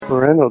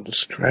Parental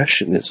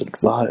discretion is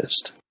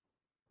advised.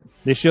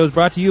 This show is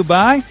brought to you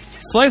by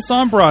Slice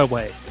on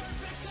Broadway.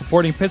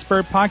 Supporting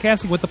Pittsburgh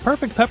podcasting with the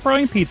perfect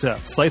pepperoni pizza.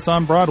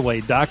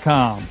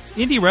 SliceOnBroadway.com.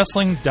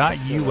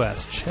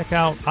 IndieWrestling.us. Check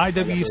out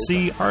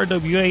IWC,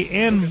 RWA,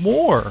 and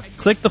more.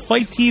 Click the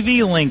Fight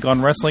TV link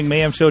on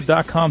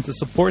WrestlingMayhemShow.com to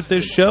support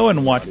this show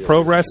and watch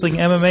pro wrestling,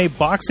 MMA,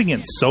 boxing,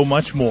 and so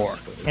much more.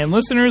 And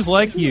listeners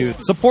like you,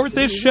 support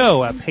this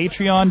show at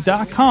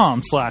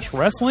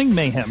Patreon.com/Wrestling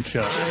Mayhem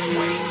Show. Just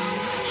wait,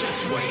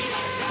 just wait,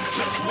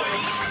 just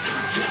wait,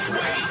 just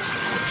wait,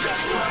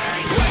 just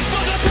wait. Wait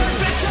for the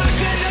perfect time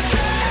and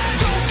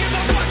attack. Don't give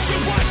up what you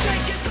want,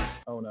 take it.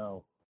 Oh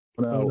no,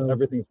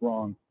 everything's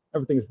wrong.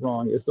 Everything's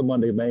wrong. It's the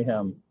Monday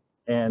Mayhem,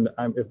 and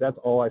if that's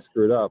all I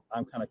screwed up,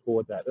 I'm kind of cool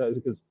with that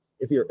because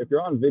if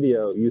you're on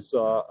video, you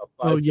saw a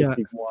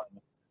 561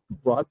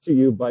 brought to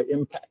you by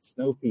Impact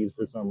Snow Peas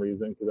for some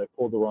reason because I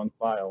pulled the wrong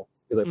file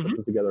because I put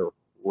this together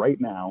right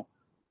now.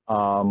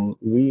 I am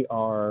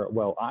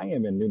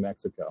in New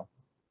Mexico.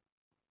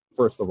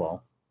 First of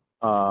all,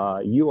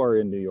 you are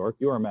in New York.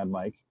 You are Mad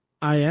Mike.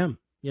 I am.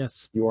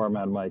 Yes. You are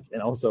Mad Mike,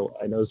 and also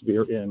I noticed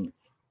we're in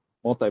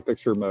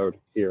multi-picture mode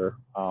here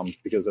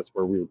because that's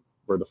where we're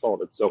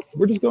defaulted. So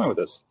we're just going with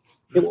this.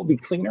 It will be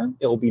cleaner.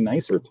 It will be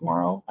nicer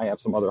tomorrow. I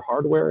have some other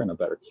hardware and a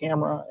better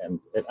camera, and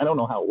I don't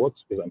know how it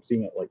looks because I'm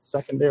seeing it like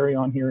secondary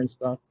on here and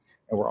stuff,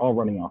 and we're all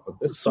running off of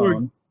this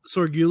phone.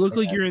 Sorg, you look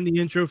like you're in the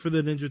intro for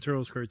the Ninja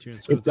Turtles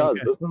cartoon. So it does.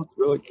 Okay.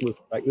 This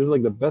is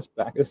like the best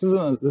back. This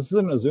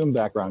isn't a Zoom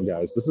background,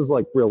 guys. This is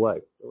like real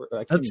life.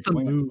 That's the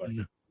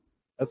moon.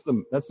 That's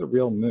the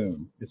real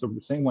moon. It's the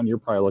same one you're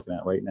probably looking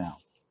at right now.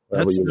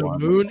 That's the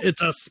moon.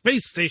 It's a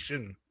space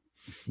station.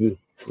 You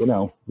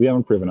know, we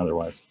haven't proven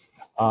otherwise.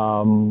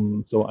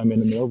 So I'm in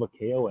the middle of a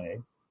KOA.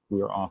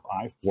 We are off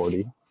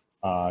I-40,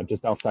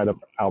 just outside of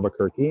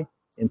Albuquerque.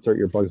 Insert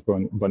your Bugs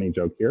Bunny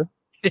joke here.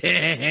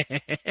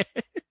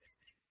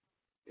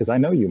 Because I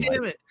know you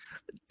might.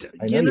 Damn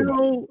it. You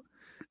know,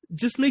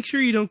 just make sure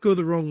you don't go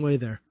the wrong way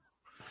there.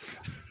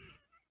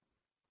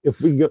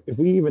 If we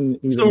even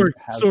Sorg,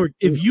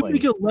 if you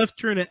make a left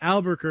turn at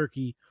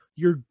Albuquerque,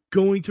 you're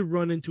going to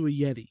run into a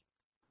Yeti.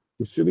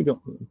 We should be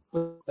going.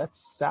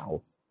 That's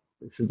south.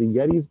 Should the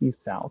Yetis be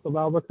south of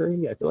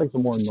Albuquerque? I feel like it's a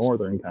more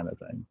northern kind of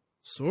thing.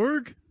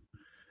 Sorg,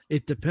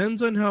 it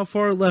depends on how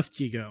far left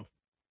you go.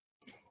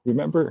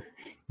 Remember,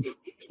 I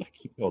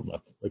keep going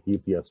left like a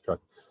UPS truck.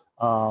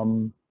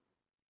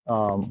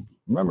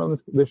 Remember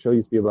this show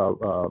used to be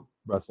about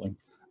wrestling.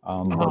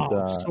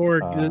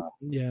 Sorg,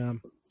 yeah.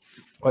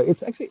 But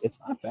it's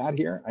not bad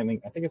here. I mean,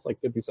 I think it's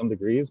like 50-some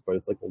degrees, but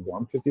it's like a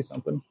warm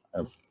 50-something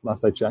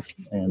last I checked.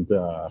 And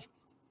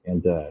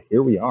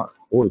here we are.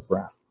 Holy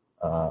crap.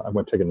 I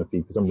went checking the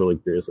feed because I'm really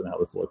curious on how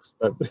this looks.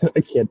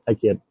 I can't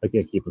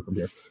keep it from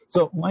here.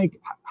 So,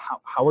 Mike,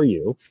 how are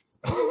you?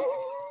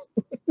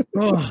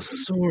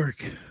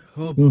 Sorg.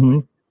 Oh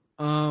boy.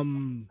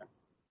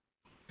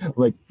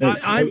 Like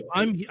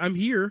I'm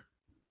here.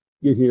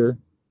 You're here.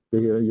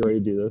 You're ready to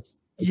do this.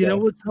 Okay. You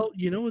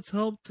know what's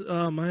helped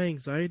my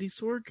anxiety,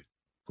 Sorg?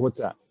 What's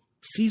that?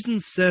 Season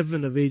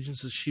 7 of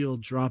Agents of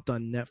S.H.I.E.L.D. dropped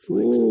on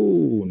Netflix.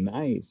 Ooh,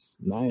 nice.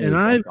 And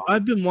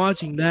I've been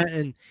watching that,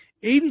 and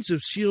Agents of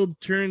S.H.I.E.L.D.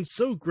 turned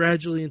so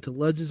gradually into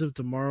Legends of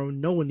Tomorrow,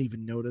 no one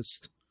even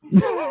noticed.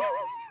 I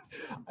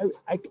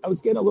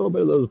was getting a little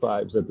bit of those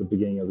vibes at the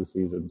beginning of the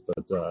seasons,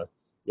 but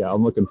yeah,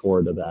 I'm looking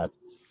forward to that.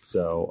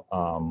 So,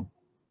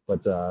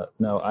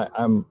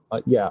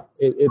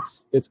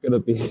 it's gonna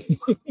be.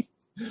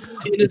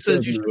 Tina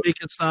says you should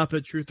make it stop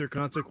at Truth or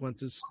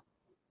Consequences.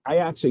 I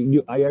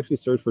actually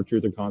searched for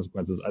Truth or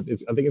Consequences. I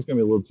think it's going to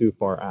be a little too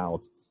far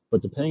out,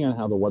 but depending on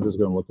how the weather's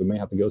going to look, we may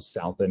have to go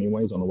south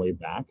anyways on the way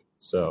back.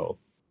 So,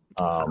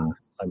 we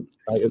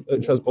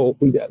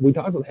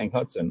talked with Hank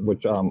Hudson,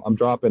 which I'm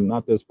dropping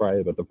not this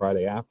Friday, but the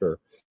Friday after.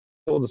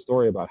 He told a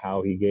story about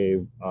how he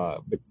gave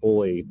Mick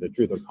Foley the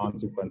Truth or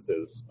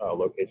Consequences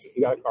location.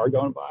 You got a car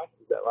going by?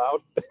 Is that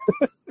loud?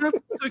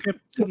 Okay.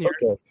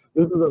 Okay.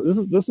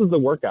 This is the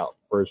workout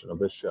version of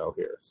this show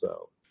here.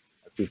 So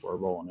people are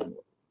rolling in with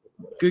it.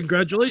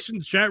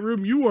 Congratulations, chat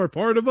room! You are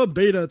part of a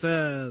beta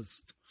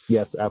test.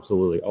 Yes,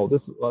 absolutely. Oh,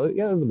 this is a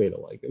beta.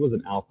 Like it was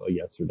an alpha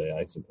yesterday,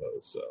 I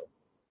suppose. So,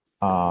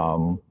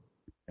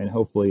 and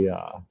hopefully,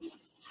 Mama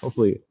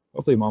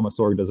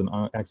Sorg doesn't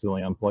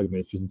accidentally unplug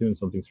me. She's doing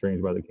something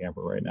strange by the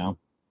camera right now.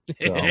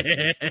 So,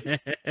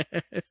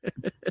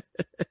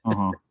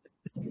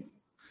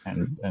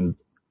 and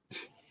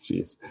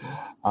jeez.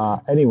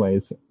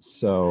 Anyways,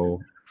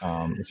 so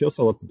she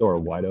also left the door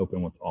wide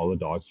open with all the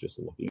dogs just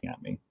looking at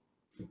me.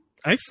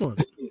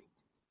 Excellent.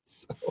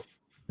 So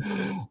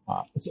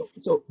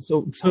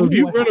if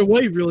you run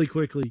away really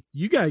quickly,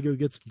 you gotta go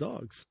get some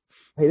dogs.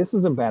 Hey, this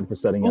isn't bad for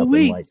setting up. Oh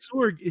wait,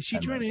 Sorg, is she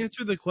trying to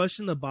answer the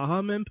question the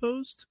Baja Men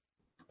posed?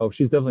 Oh,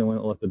 she's definitely going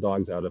to let the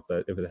dogs out if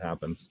it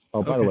happens.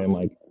 Oh, by the way,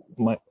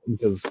 Mike,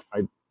 because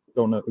I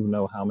don't even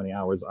know how many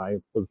hours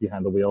I was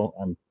behind the wheel,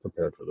 I'm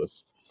prepared for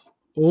this.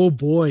 Oh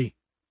boy,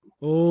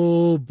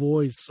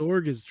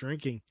 Sorg is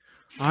drinking.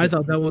 I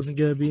thought that wasn't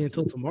going to be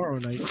until tomorrow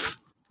night.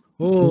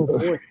 Oh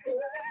boy.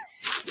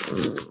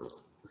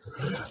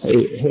 Hey,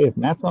 if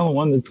Matt's on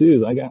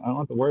 1-2s, I don't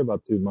have to worry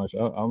about too much.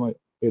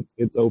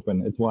 It's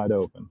open. It's wide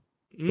open.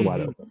 It's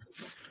wide open.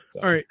 So,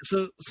 all right,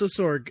 so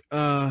Sorg,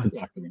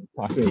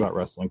 talk to me about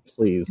wrestling,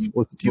 please.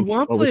 Do you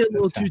want to play a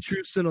little Two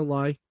Truths and a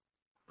Lie?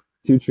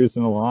 Two Truths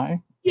and a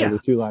Lie? Yeah. Two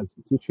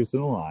Truths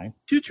and a Lie.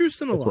 Two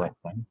Truths and a Lie.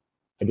 Wrestling.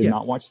 I did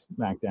not watch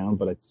SmackDown,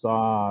 but I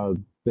saw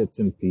bits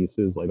and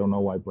pieces. I don't know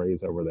why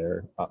Bray's over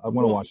there. I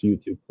want to watch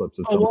YouTube clips.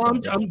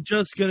 I'm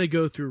just gonna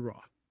go through Raw.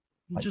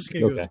 I'm just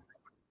gonna go.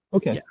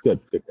 Okay. Yeah. Good.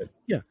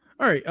 Yeah.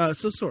 All right.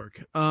 So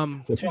Sorg,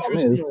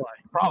 the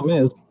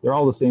problem is they're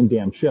all the same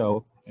damn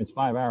show. It's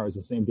 5 hours,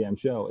 the same damn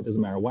show. It doesn't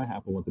matter what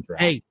happened with the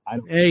draft.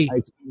 I'm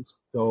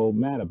so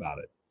mad about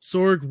it.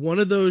 Sorg, one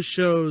of those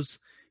shows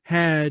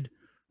had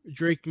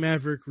Drake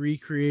Maverick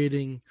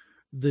recreating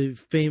the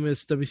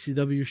famous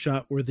WCW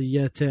shot where the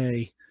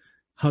Yeti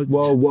hugged.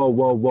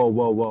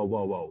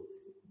 Whoa.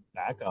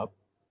 Back up.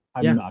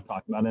 I'm not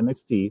talking about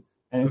NXT.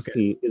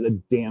 NXT is a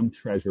damn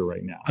treasure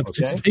right now. I'm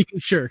just making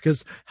sure,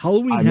 because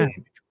Halloween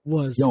Havoc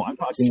was... No, I'm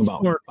talking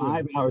about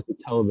 5 hours of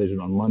television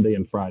on Monday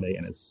and Friday,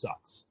 and it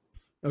sucks.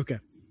 Okay.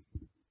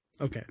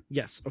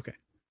 Yes. Okay.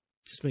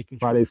 Just making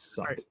sure. Fridays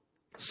suck. Right.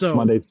 So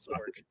Mondays suck.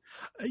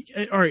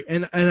 All right,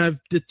 and I've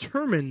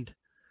determined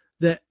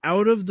that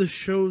out of the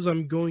shows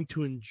I'm going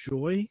to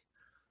enjoy,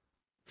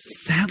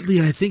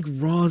 sadly, I think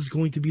Raw is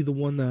going to be the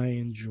one that I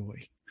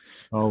enjoy.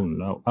 Oh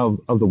no!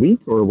 Of the week,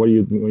 or what do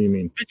you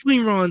mean?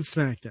 Between Raw and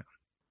SmackDown.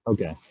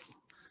 Okay.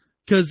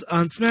 Because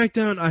on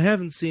SmackDown, I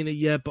haven't seen it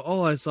yet, but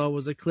all I saw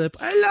was a clip.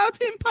 I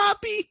love him,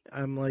 Poppy.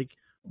 I'm like,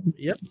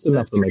 yep. It's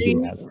enough to make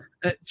you mad.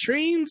 That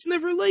train's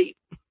never late.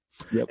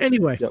 Yep.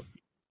 Anyway. Yep.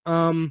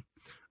 All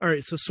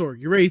right, so Sorg,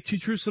 you ready? Two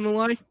Truths and a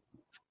Lie?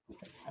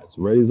 As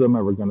ready as I'm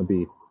ever going to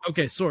be.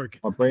 Okay, Sorg.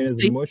 My brain is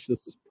mush. This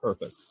is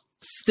perfect.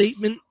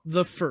 Statement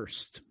the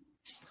first.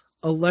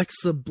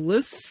 Alexa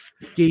Bliss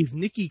gave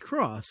Nikki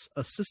Cross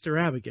a Sister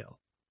Abigail.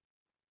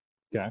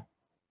 Okay.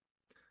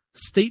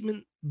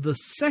 Statement the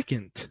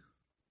second.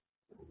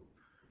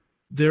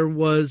 There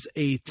was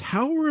a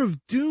Tower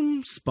of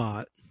Doom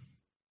spot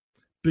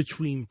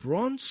between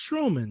Braun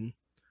Strowman,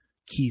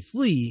 Keith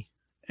Lee,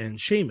 and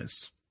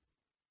Sheamus.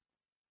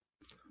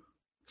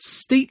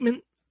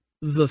 Statement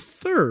the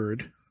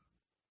third.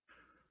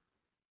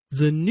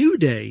 The New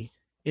Day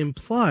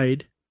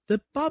implied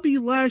that Bobby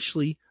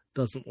Lashley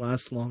doesn't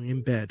last long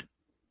in bed.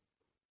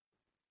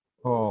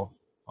 Oh,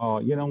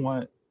 you know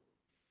what?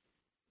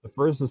 The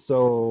first is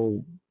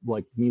so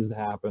needs to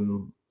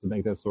happen to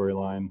make that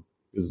storyline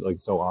is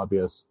so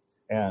obvious,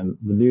 and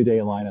the New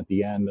Day line at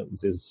the end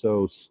is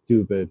so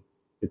stupid.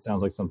 It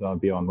sounds like something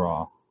I'd be on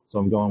Raw, so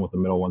I'm going with the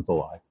middle one to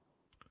lie.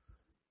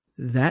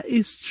 That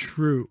is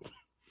true.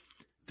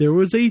 There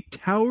was a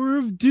Tower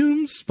of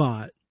Doom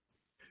spot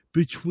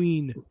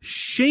between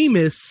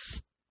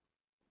Sheamus,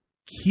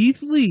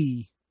 Keith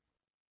Lee,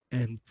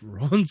 and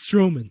Braun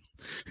Strowman.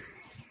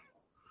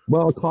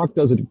 Well, Clark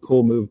does a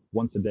cool move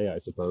once a day, I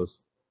suppose.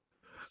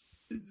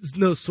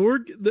 No,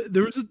 Sorg.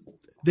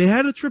 They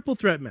had a triple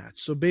threat match.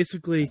 So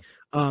basically,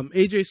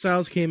 AJ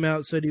Styles came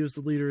out, said he was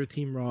the leader of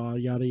Team Raw,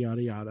 yada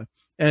yada yada,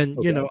 and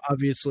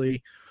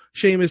obviously,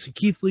 Sheamus and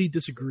Keith Lee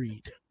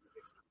disagreed.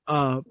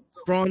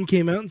 Braun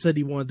came out and said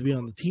he wanted to be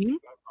on the team,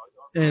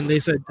 and they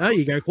said, "Oh,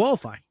 you got to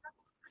qualify."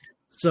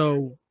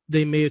 So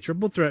they made a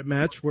triple threat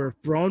match where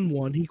if Braun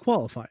won, he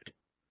qualified.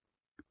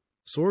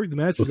 Sorg, the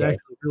match was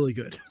actually really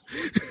good.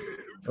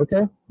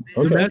 Okay.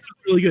 The match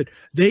was really good.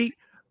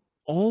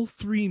 All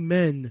three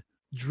men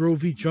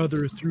drove each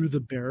other through the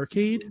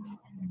barricade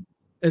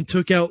and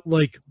took out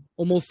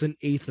almost an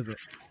eighth of it.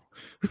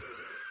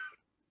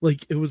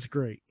 It was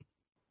great.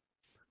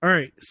 All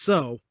right,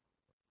 so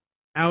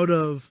out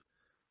of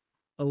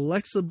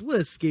Alexa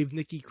Bliss gave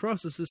Nikki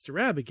Cross a Sister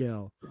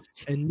Abigail,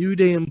 and New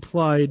Day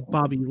implied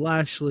Bobby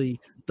Lashley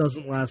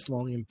doesn't last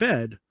long in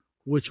bed.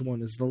 Which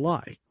one is the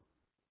lie?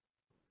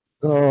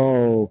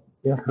 Oh,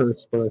 it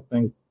hurts, but I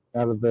think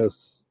out of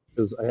this,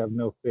 because I have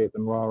no faith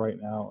in Raw right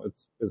now,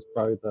 it's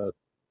probably the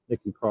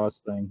Nikki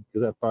Cross thing,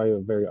 because that's probably a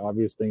very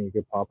obvious thing you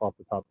could pop off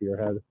the top of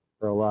your head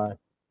for a lie.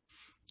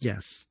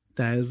 Yes,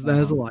 that is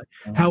a lie.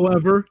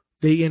 However,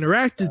 they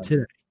interacted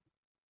today.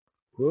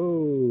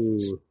 Whoa.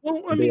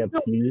 Well, I mean,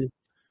 no.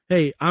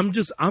 Hey,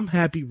 I'm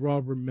happy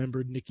Raw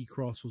remembered Nikki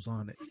Cross was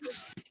on it.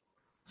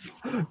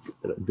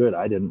 Good,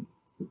 I didn't.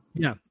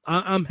 Yeah,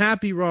 I'm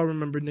happy Raw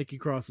remembered Nikki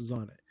Cross is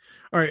on it.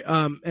 All right,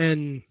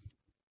 and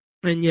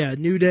yeah,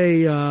 New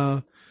Day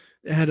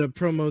had a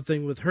promo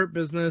thing with Hurt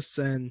Business,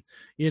 and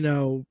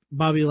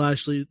Bobby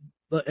Lashley,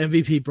 the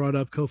MVP, brought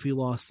up Kofi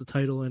lost the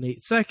title in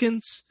 8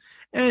 seconds,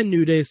 and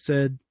New Day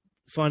said,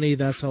 "Funny,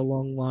 that's how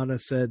long Lana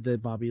said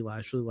that Bobby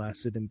Lashley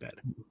lasted in bed."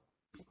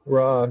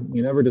 Raw,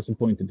 you never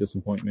disappoint to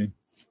disappoint me.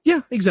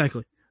 Yeah,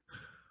 exactly.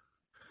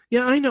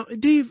 Yeah, I know,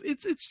 Dave.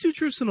 It's two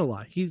truths and a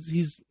lie.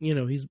 He's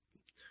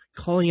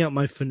calling out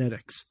my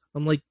phonetics.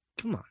 I'm like,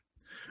 come on.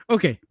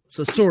 Okay,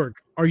 so Sorg,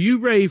 are you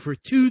ready for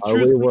two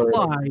truths and a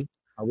lie?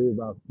 Are we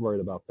worried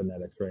about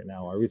phonetics right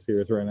now? Are we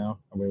serious right now?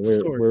 I mean,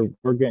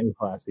 we're getting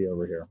classy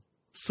over here.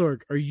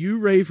 Sorg, are you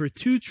ready for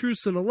two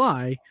truths and a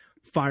lie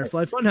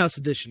Firefly Funhouse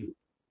Edition.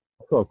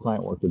 I still have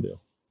client work to do.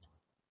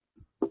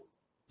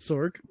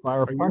 Sorg.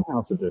 Firefly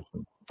Funhouse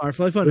Edition.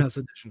 Firefly Funhouse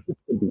Edition. This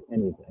could be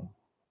anything.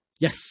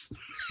 Yes.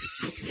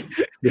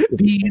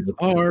 These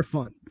are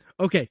fun.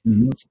 Okay.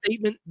 Mhm.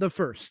 Statement the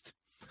first.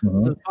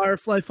 Uh-huh. The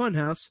Firefly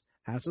Funhouse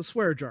has a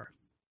swear jar.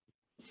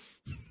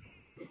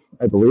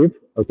 I believe.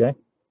 Okay.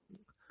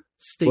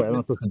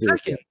 Statement the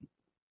second.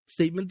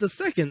 Statement the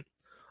second.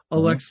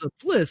 Alexa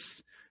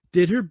Bliss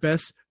did her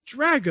best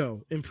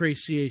Drago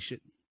impression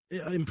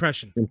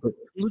from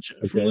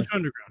Lucha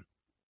Underground.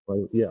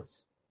 Well,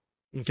 yes.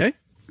 Okay.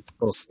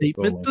 Oh,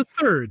 Statement the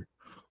third.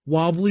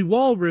 Wobbly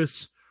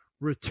Walrus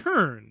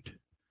returned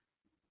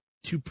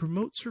to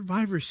promote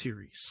Survivor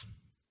Series.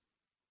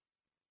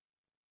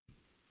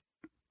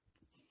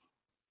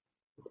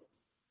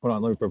 Hold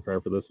on, let me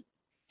prepare for this.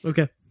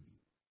 Okay.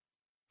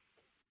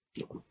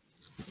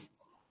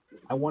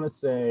 I want to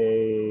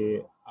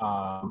say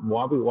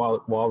Wobbly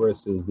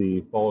Walrus is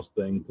the false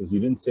thing because you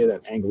didn't say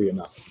that angry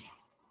enough.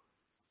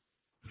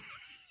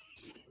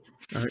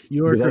 All right,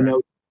 you are because correct. I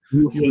know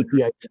you hate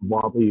the idea of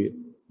Wobbly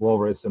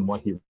Walrus and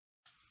what he.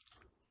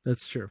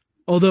 That's true.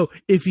 Although,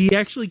 if he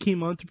actually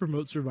came on to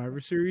promote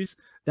Survivor Series,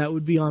 that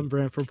would be on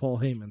brand for Paul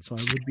Heyman, so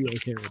I would be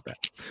okay with that.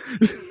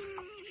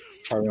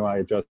 Pardon me why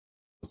I just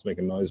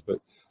making noise, but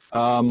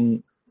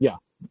yeah,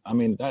 I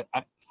mean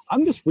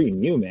I'm just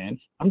reading you, man.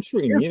 I'm just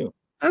reading you.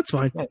 That's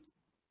fine.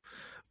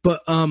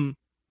 But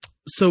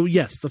so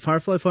yes, the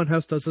Firefly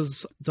Funhouse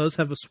does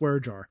have a swear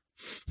jar.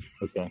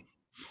 Okay.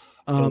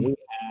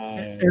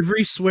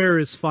 Every swear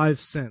is 5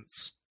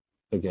 cents.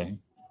 Okay.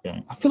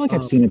 Okay. I feel like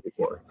I've seen it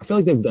before. I feel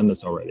like they've done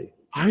this already.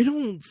 I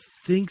don't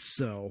think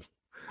so.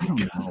 I don't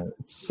know.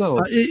 It's so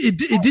it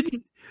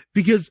didn't,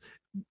 because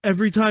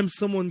every time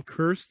someone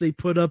cursed, they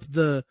put up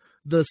the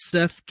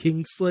Seth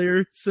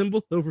Kingslayer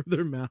symbol over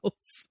their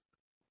mouths.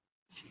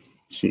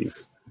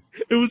 Jeez.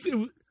 It was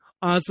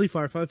honestly,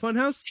 Firefly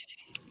Funhouse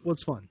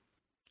was fun.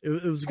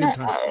 It was a good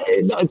time.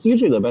 It's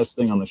usually the best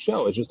thing on the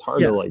show. It's just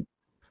hard to like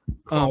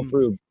crawl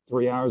through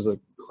 3 hours of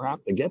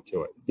crap to get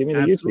to it. Give me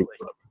the YouTube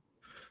clip.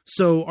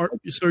 So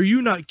are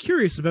you not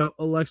curious about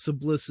Alexa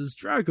Bliss's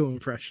Drago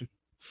impression?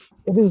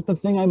 It is the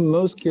thing I'm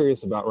most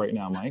curious about right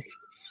now, Mike.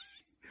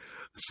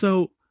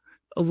 So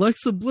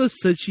Alexa Bliss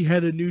said she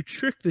had a new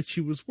trick that she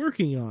was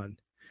working on,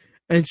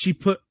 and she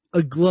put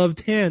a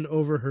gloved hand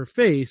over her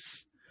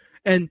face,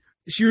 and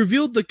she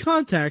revealed the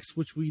contacts,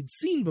 which we'd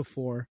seen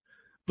before,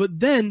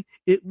 but then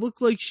it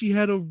looked like she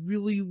had a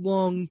really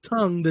long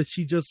tongue that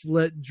she just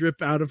let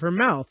drip out of her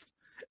mouth.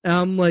 And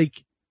I'm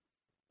like,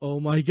 oh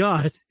my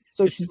God.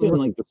 So she's doing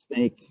like the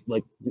snake,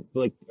 like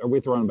are we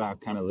throwing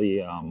back kind of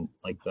the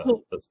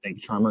the snake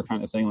charmer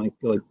kind of thing,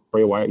 like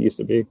Bray Wyatt used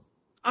to be?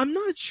 I'm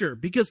not sure,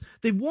 because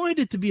they wanted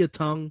it to be a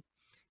tongue.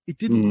 It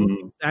didn't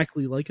look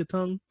exactly like a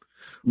tongue.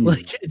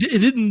 Like it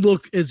didn't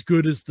look as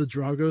good as the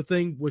Drago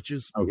thing, which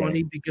is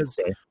funny because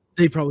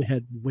they probably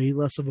had way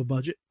less of a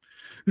budget.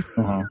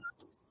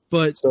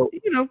 But so,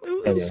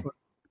 it was fun.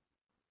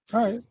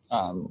 All right.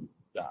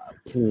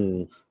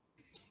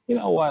 You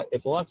know what?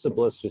 If Alexa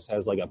Bliss just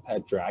has like a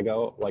pet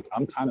Drago, like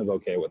I'm kind of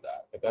okay with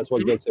that. If that's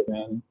what gets him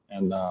in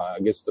and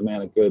gets the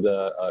man a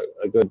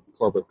good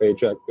corporate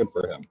paycheck, good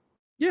for him.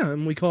 Yeah,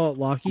 and we call it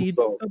Lockheed.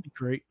 That'd be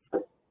great.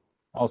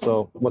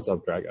 Also, what's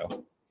up,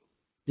 Drago?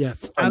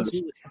 Yes,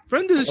 absolutely.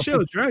 Friend of the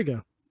show,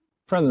 Drago.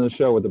 Friend of the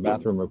show with the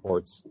bathroom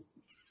reports.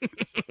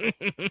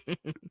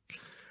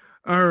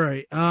 All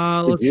right.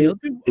 Let's see.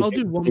 I'll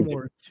do one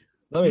more.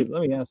 Let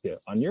me ask you,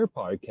 on your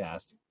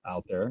podcast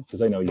out there,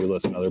 because I know you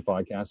listen to other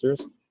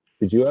podcasters,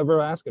 did you ever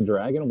ask a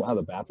dragon how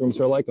the bathrooms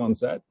are like on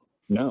set?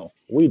 No,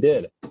 we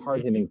did.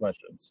 Hard-hitting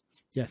questions.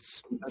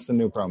 Yes. That's the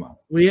new promo.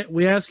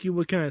 We ask you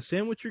what kind of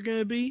sandwich you're going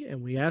to be,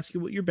 and we ask you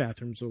what your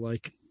bathrooms are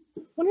like.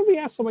 When did we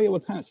ask somebody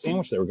what kind of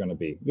sandwich they were going to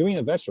be? You mean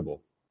a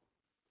vegetable?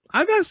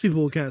 I've asked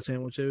people what kind of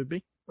sandwich they would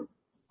be.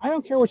 I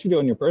don't care what you do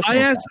in your personal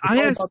I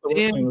asked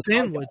Dan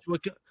Sandwich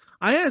what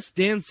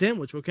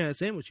kind of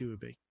sandwich he would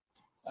be.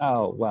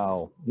 Oh,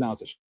 well, now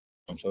it's a show,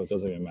 so it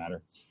doesn't even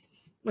matter.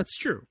 That's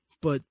true.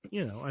 But,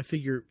 I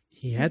figure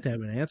he had to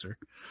have an answer.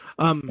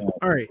 All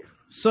right.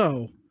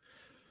 So,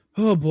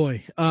 oh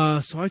boy.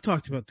 So I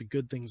talked about the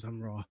good things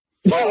on Raw.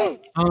 This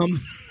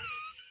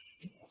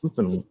has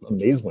been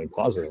amazingly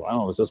positive. I don't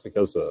know, it's just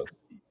because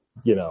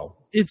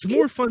it's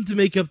more fun to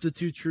make up the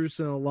two truths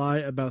and a lie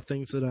about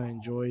things that I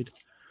enjoyed.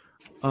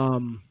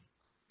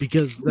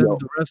 Because then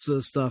the rest of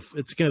the stuff,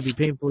 it's going to be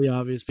painfully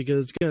obvious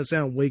because it's going to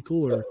sound way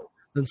cooler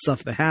than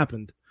stuff that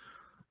happened.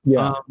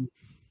 Yeah.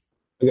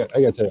 I got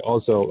to tell you,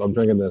 also, I'm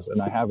drinking this, and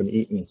I haven't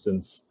eaten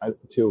since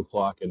 2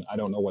 o'clock, and I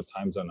don't know what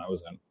time zone I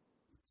was in.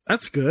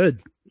 That's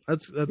good.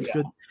 That's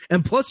good.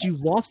 And plus, you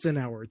lost an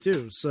hour,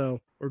 too,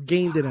 or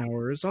gained an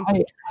hour or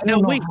something. Now,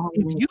 wait,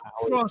 if you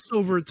cross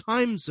over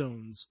time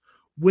zones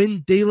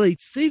when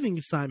daylight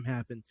savings time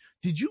happened,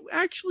 did you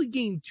actually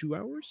gain 2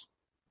 hours?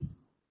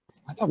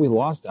 I thought we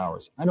lost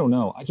hours. I don't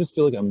know. I just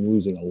feel like I'm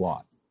losing a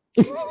lot.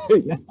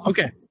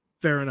 Okay,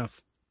 fair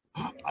enough.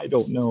 I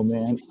don't know,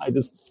 man.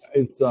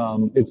 It's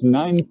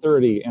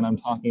 9:30 and I'm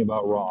talking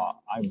about Raw.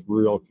 I'm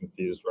real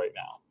confused right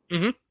now.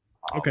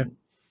 Mm-hmm. Okay.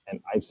 And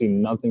I've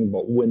seen nothing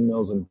but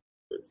windmills and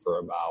for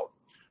about,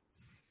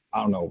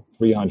 I don't know,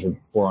 300,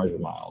 400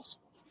 miles.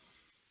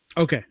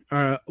 Okay.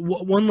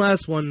 One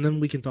last one, and then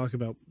we can talk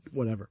about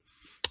whatever.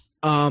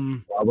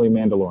 Probably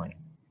Mandalorian.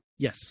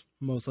 Yes,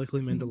 most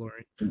likely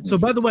Mandalorian. Mm-hmm. So,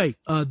 by the way,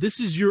 this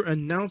is your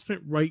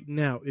announcement right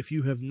now. If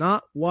you have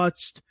not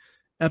watched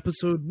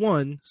Episode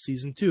 1,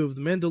 Season 2 of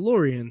The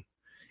Mandalorian,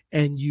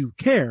 and you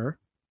care,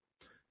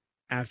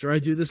 after I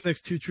do this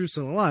next Two Truths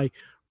and a Lie,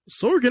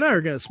 Sorg and I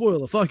are going to spoil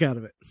the fuck out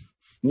of it.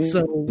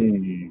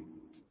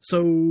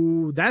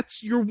 So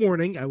that's your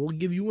warning. I will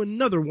give you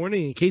another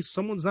warning in case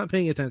someone's not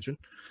paying attention.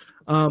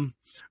 All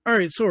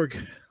right,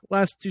 Sorg,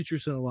 last Two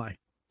Truths and a Lie.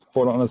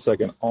 Hold on a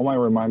second. All my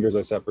reminders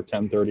I set for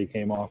 10:30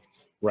 came off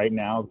right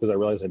now because I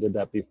realized I did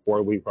that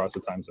before we crossed the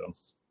time zone.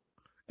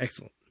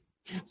 Excellent.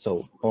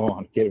 So, hold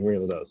on, getting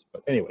rid of those.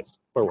 But anyways,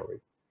 where were we?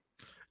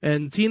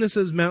 And Tina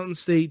says Mountain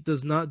State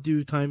does not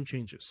do time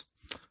changes.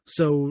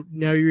 So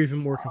now you're even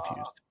more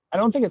confused. I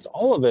don't think it's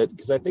all of it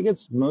because I think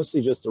it's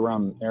mostly just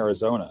around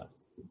Arizona.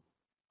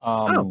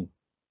 From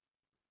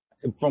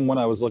when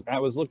I was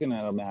looking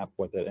at a map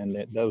with it, and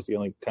that was the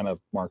only kind of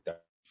mark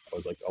that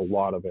was like a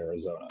lot of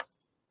Arizona.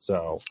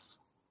 So,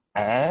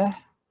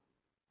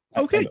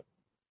 okay.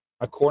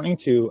 According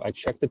to, I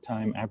checked the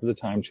time after the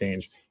time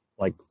change,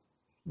 like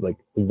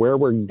where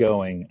we're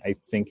going, I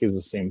think is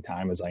the same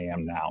time as I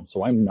am now.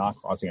 So I'm not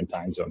crossing a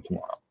time zone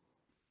tomorrow.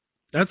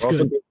 That's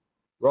good.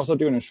 We're also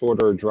doing a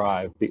shorter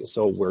drive,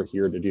 so we're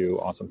here to do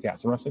Awesome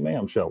Cast and Wrestling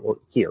Mayhem show. We're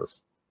here.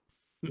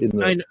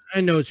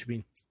 I know what you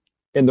mean.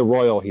 In the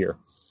Royal here.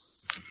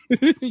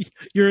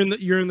 You're in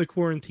the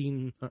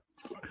quarantine.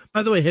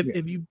 By the way,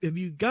 have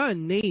you got a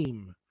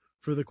name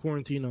for the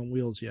Quarantine on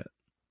Wheels yet?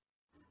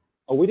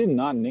 Oh, we did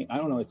not name. I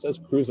don't know. It says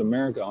Cruise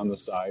America on the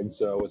side,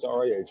 so it's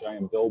already a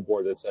giant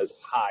billboard that says,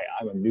 "Hi,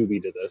 I'm a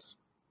newbie to this."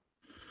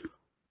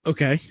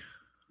 Okay.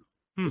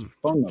 There's a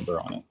phone number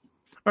on it.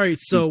 All right,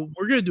 so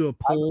we're gonna do a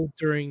poll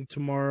during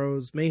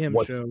tomorrow's Mayhem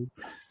show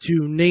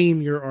to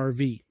name your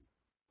RV.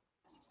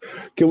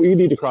 We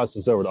need to cross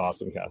this over to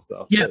Awesome Cast,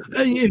 though. Yeah.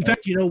 In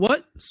fact, you know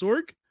what,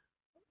 Sorg?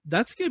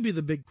 That's gonna be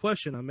the big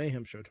question on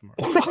Mayhem show tomorrow.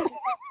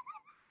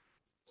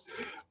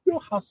 You know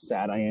how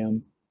sad I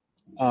am.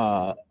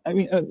 I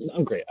mean,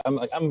 I'm great. I'm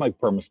like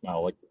perma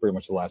smile like pretty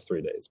much the last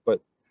 3 days.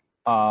 But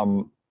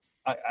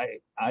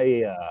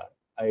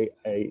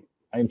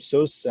I'm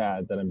so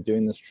sad that I'm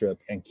doing this trip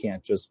and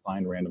can't just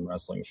find random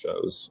wrestling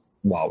shows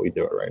while we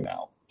do it right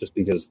now, just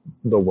because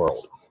the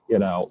world,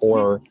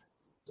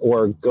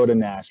 or go to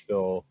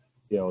Nashville,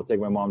 take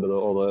my mom to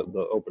all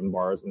the open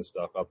bars and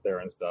stuff up there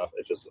and stuff.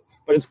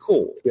 But it's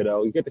cool,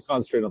 you get to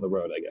concentrate on the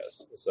road, I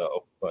guess.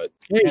 So, but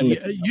hey,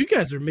 you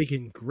guys are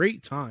making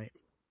great time.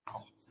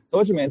 I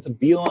told you, man, it's a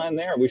beeline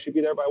there. We should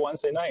be there by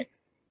Wednesday night.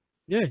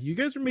 Yeah, you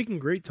guys are making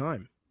great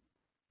time.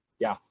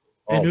 Yeah.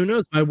 And who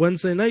knows, by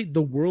Wednesday night,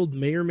 the world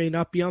may or may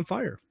not be on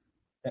fire.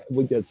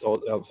 We did.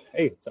 So,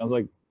 hey, sounds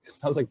like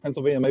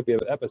Pennsylvania might be an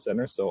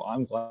epicenter, so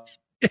I'm glad.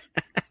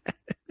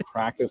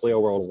 Practically a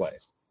world away.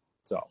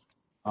 So,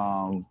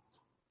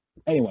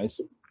 anyways,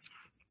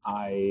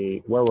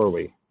 where were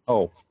we?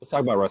 Oh, let's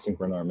talk about wrestling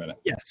for another minute.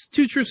 Yes,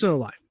 Two Truths and a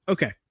Lie.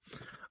 Okay.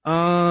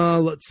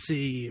 Let's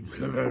see.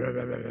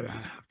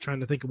 Trying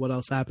to think of what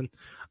else happened.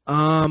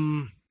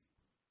 Lana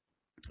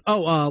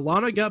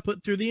got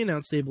put through the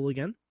announce table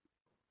again.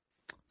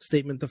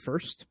 Statement the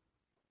first.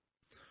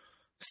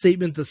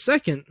 Statement the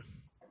second.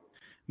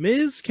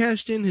 Miz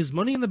cashed in his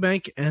Money in the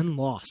Bank and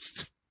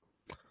lost.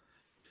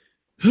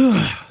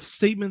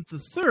 Statement the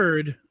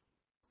third.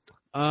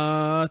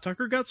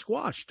 Tucker got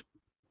squashed.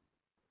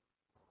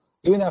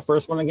 Give me that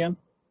first one again.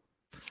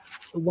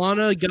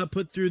 Lana got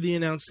put through the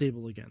announce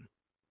table again.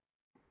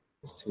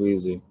 It's too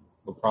easy.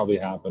 What probably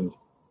happened?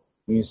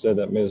 You said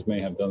that Miz may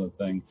have done the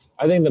thing.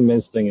 I think the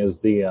Miz thing is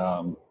the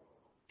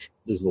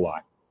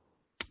lie.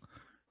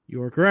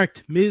 You are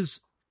correct. Miz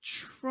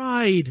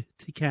tried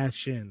to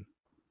cash in.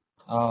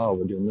 Oh,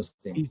 we're doing this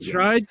thing. He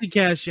tried to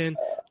cash in.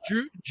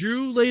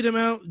 Drew laid him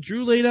out.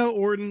 Drew laid out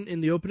Orton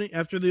in the opening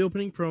after the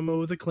opening promo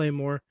with a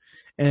Claymore,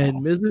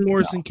 and Miz and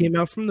Morrison came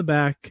out from the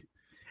back,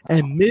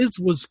 and Miz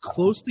was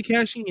close to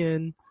cashing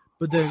in,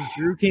 but then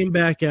Drew came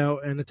back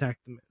out and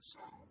attacked the Miz.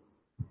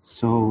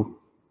 So,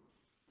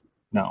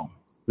 no.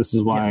 This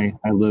is why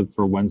I live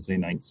for Wednesday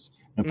nights.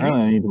 And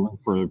apparently, I need to look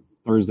for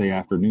Thursday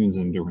afternoons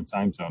in a different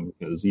time zone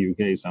because the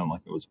UK sounded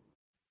like it was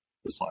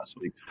this last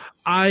week.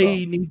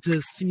 I need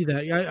to see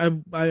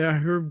that. I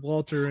heard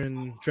Walter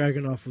and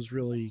Dragunov was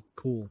really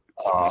cool.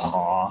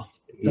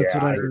 That's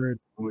what I heard.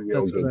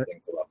 That's what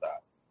things about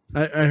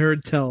that. I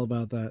heard tell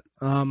about that.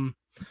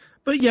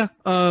 But yeah.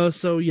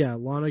 So yeah,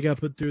 Lana got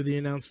put through the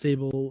announce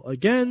table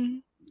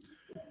again.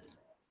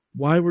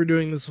 Why we're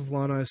doing this with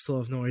Lana, I still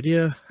have no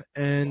idea.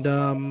 And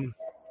I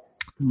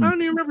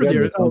don't even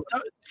remember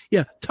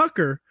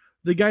Tucker,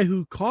 the guy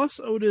who cost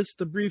Otis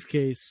the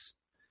briefcase,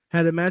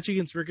 had a match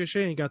against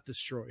Ricochet and got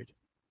destroyed.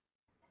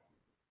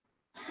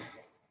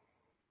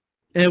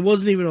 And it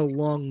wasn't even a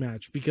long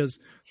match because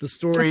the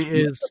story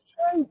is...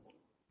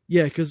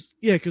 Yeah,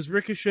 because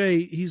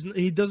Ricochet,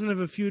 he doesn't have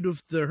a feud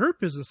with the Hurt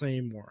Business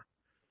anymore.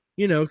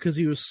 Because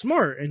he was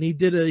smart and he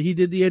did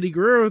the Eddie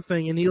Guerrero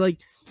thing and he like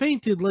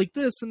fainted like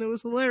this and it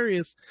was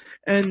hilarious.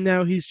 And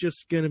now he's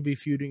just gonna be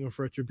feuding with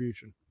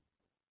Retribution.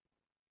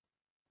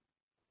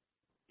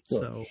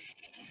 So,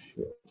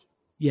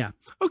 yeah.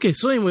 Okay,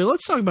 so anyway,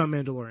 let's talk about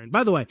Mandalorian.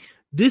 By the way,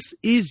 this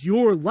is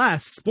your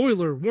last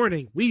spoiler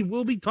warning. We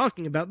will be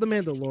talking about The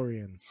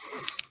Mandalorian.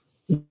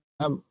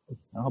 I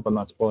hope I'm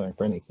not spoiling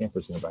for any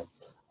campers nearby.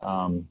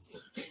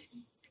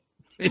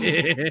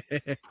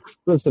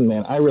 Listen,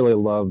 man, I really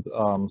loved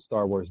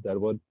Star Wars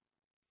Deadwood.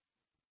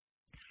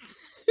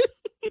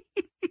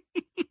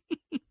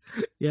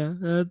 Yeah,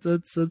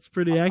 that's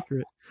pretty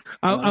accurate.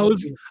 I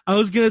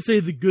was gonna say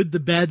the good, the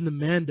bad, and the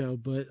Mando,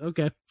 but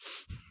okay.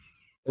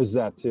 There's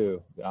that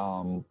too.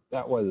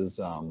 That was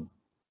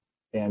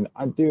and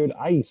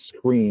I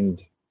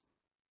screamed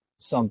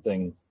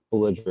something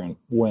belligerent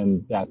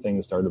when that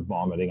thing started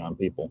vomiting on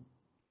people.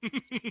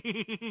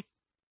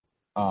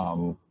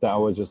 That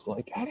was just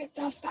like, and it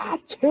does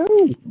that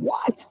too.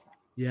 What?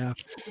 Yeah.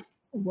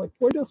 Like,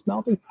 we're just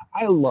melting.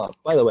 By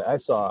the way, I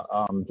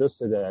saw just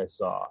today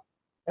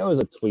it was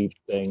a tweet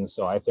thing,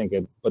 so I think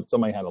but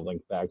somebody had a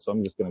link back, so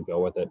I'm just gonna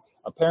go with it.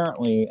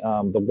 Apparently,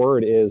 the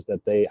word is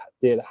that they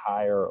did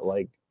hire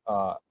like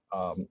a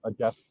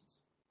deaf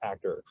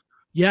actor.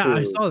 Yeah,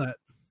 I saw that.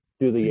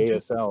 Do the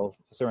ASL,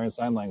 Syrian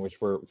Sign Language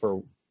for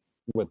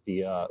with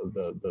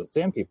the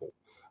Sand People.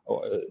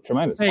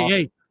 Tremendous. Hey, awesome.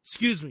 Hey,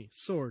 excuse me,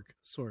 Sorg.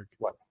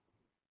 What?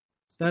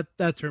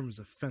 That term is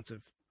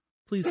offensive.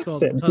 Please call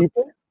Sand them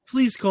People?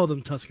 Please call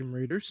them Tusken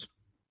Raiders.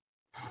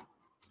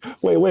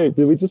 Wait,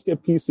 did we just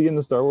get PC in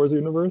the Star Wars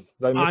universe?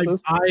 Did I miss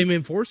this? I'm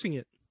enforcing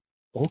it.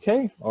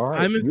 Okay, all right.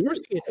 I'm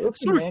enforcing it.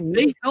 Listen, man,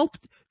 they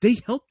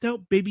helped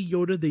out Baby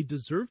Yoda. They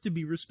deserve to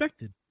be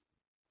respected.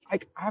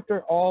 Like,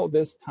 after all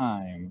this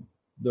time,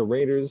 the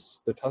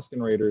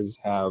Tusken Raiders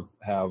have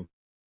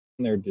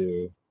their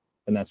due,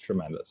 and that's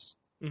tremendous.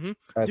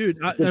 Mm-hmm. Dude,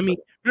 I mean,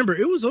 remember,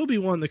 it was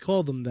Obi-Wan that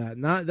called them that.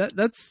 Not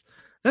that's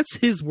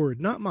his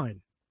word, not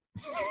mine.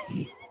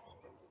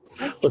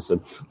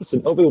 Listen,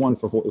 Obi-Wan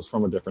was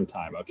from a different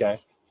time, okay?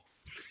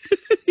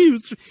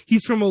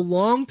 He's from a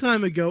long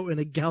time ago in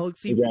a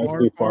galaxy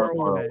far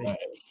away.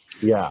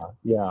 Yeah.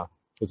 It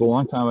was a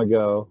long time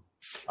ago.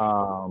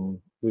 The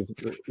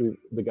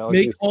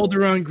galaxy. Make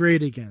Alderaan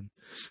great again.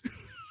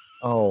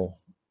 Oh!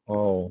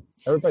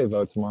 Everybody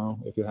vote tomorrow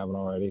if you haven't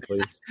already,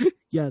 please.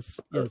 Yes.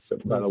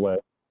 By the way,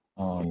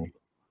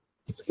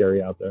 it's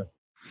scary out there.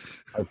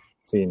 I've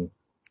seen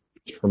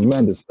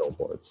tremendous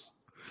billboards.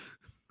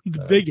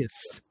 The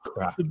biggest.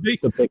 Crap. The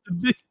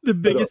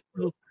biggest.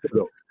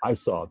 I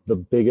saw the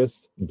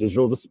biggest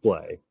digital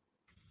display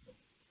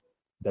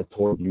that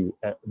told you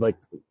like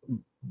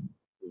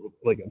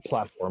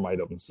platform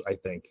items, I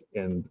think,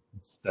 and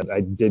that I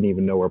didn't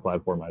even know were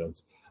platform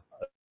items.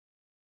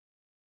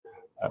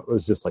 It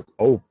was just like,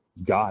 oh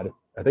God,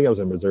 I think I was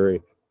in Missouri.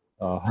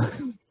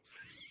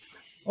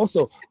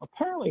 Also,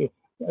 apparently,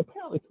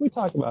 can we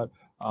talk about?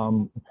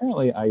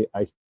 Apparently,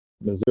 I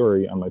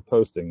Missouri on my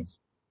postings.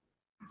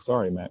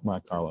 Sorry, Matt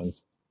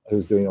Carlins,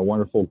 who's doing a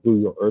wonderful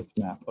Google Earth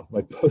map of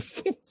my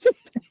postings.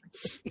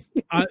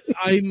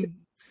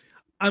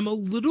 I'm a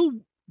little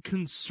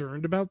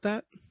concerned about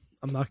that.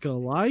 I'm not gonna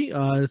lie.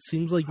 It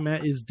seems like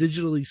Matt is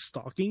digitally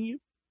stalking you.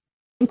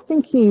 I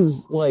think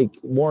he's like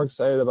more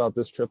excited about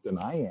this trip than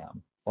I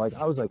am. Like,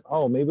 I was like,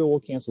 oh, maybe we'll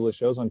cancel the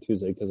shows on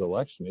Tuesday because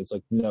election. It's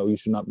like, no, you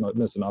should not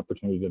miss an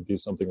opportunity to do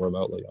something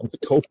remotely. I'm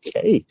like,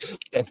 okay,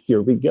 and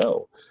here we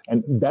go.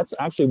 And that's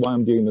actually why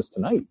I'm doing this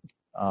tonight.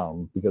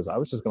 Because I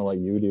was just going to let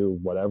you do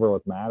whatever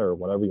with Matt or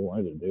whatever you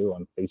wanted to do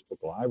on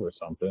Facebook Live or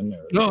something.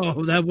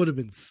 No, that would have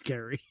been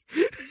scary.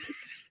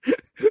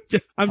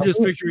 I'm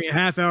just picturing a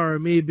half hour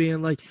of me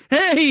being like,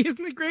 hey,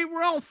 isn't it great?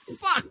 We're all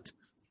fucked.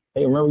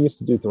 Hey, remember we used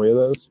to do 3 of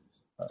those?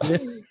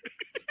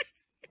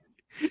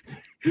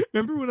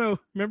 Remember when I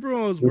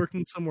was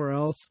working somewhere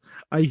else,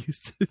 I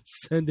used to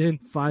send in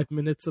 5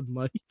 minutes of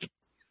Mike.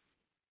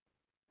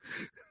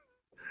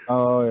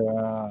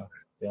 Oh,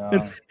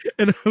 yeah.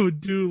 And I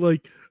would do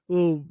like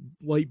little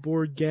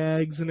whiteboard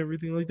gags and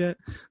everything like that.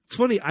 It's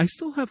funny, I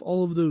still have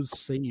all of those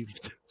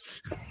saved.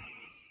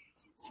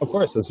 Of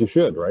course, as you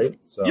should, right?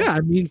 So, yeah,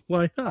 I mean,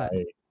 why not?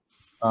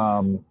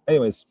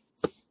 Anyways,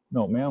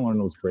 no,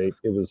 Mandalorian was great.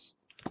 It was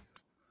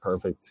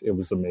perfect. It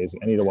was amazing.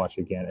 I need to watch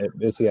it again.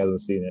 Missy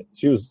hasn't seen it.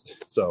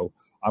 So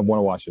I want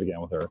to watch it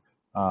again with her.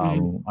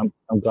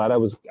 I'm glad I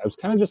was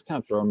kind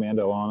of throwing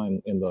Mando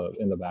on in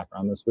the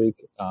background this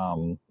week.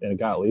 And it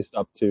got at least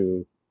up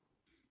to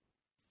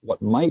what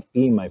might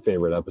be my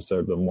favorite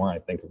episode. The more I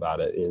think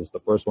about it, is the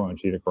first one with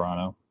Gina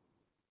Carano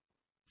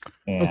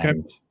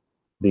and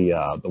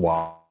the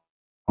Walk.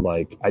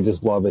 Like, I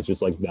just love it's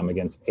just like them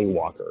against a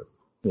Walker.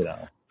 You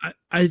know.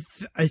 I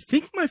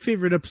think my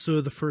favorite episode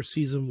of the first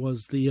season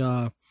was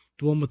the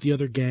one with the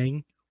other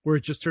gang where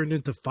it just turned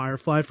into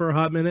Firefly for a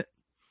hot minute.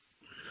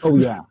 Oh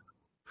yeah.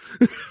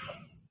 It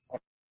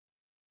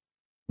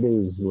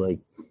is like,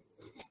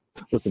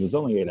 listen, it's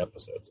only 8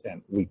 episodes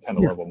and we kind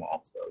of love them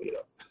all, so you know.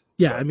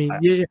 Yeah, I mean,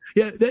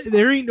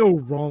 there ain't no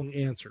wrong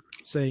answer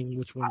saying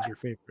which one's your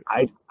favorite.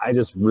 I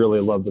just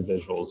really love the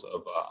visuals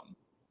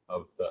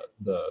of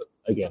the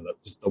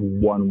just the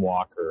one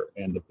walker,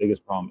 and the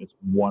biggest problem is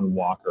one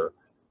walker.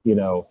 You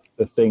know,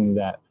 the thing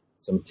that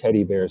some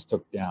teddy bears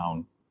took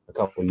down a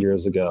couple of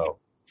years ago,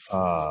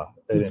 an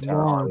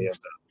entire army of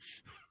them,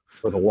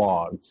 for the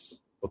logs,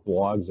 with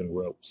logs and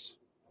ropes.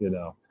 You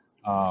know,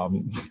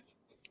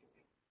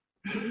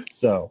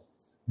 so.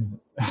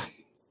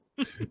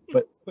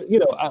 But you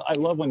know, I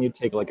love when you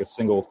take like a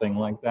single thing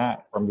like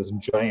that from this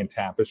giant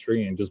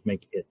tapestry and just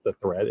make it the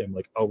thread, and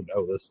like, oh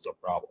no, this is a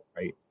problem,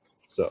 right?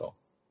 So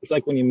it's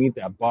like when you meet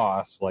that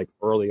boss like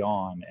early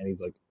on, and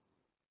he's like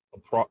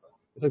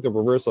it's like the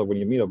reverse of when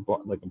you meet a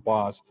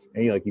boss,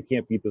 and you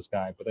can't beat this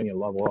guy, but then you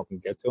level up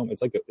and get to him.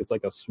 It's like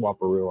a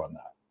swapperoo on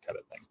that kind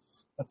of thing.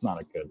 That's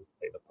not a good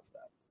way to put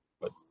that,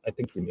 but I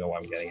think you know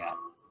what I'm getting at.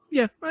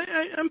 Yeah,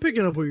 I'm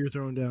picking up what you're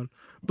throwing down,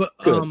 but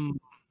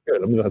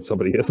Good. I'm glad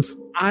somebody is.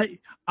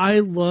 I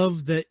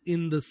love that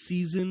in the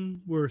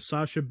season where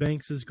Sasha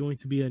Banks is going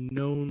to be a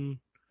known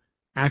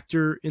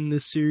actor in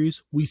this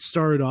series, we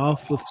started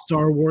off with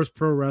Star Wars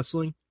Pro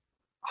Wrestling.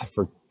 I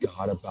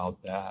forgot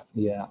about that.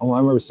 Yeah. Oh, I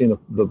remember seeing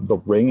the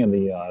ring in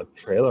the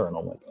trailer, and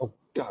I'm like, oh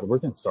God, we're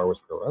getting Star Wars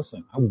Pro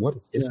Wrestling. What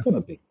is this going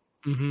to be?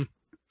 Mm-hmm.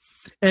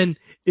 And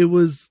it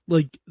was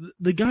like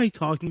the guy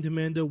talking to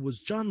Mando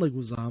was John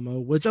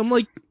Leguizamo, which I'm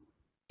like,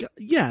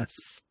 yes.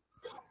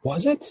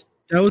 Was it?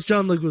 That was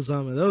John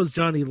Leguizamo. That was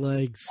Johnny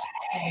Legs.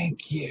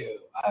 Thank you.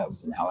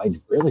 Now I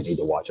really need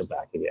to watch it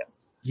back again.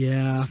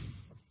 Yeah.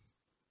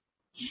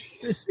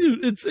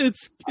 It's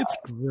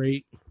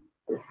great.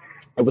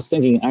 I was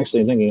thinking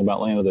about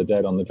Land of the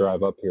Dead on the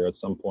drive up here at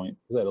some point,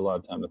 because I had a lot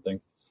of time to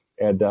think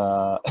and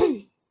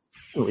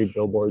read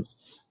billboards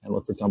and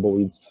look for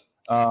tumbleweeds.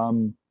 I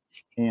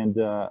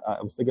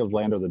was thinking of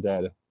Land of the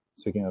Dead.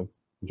 Speaking of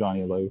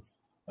Johnny Lee,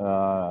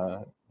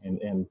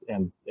 and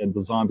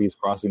the zombies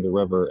crossing the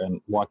river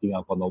and walking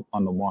up on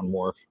the one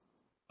wharf,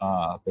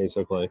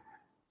 basically.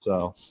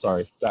 So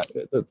sorry, that's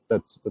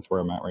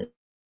where I'm at right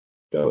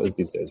now. Is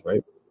these days,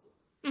 right?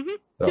 Mm-hmm.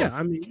 So, yeah,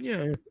 I mean,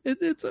 yeah,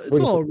 it's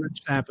all a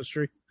rich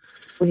tapestry.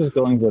 We're just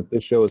going with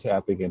this show is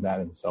happening, and that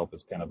in itself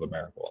is kind of a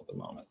miracle at the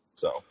moment.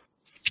 So,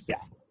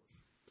 yeah.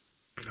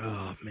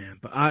 Oh man,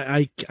 but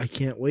I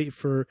can't wait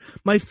for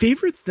my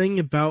favorite thing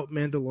about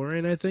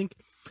Mandalorian. I think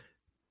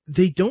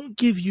they don't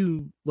give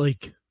you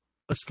like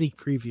a sneak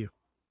preview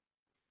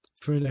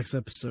for the next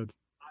episode.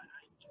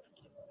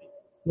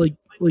 Like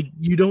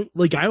you don't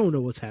like. I don't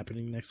know what's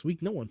happening next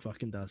week. No one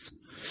fucking does.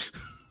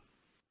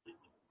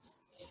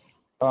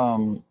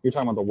 You're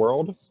talking about the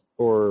world,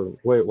 or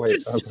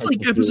wait? It's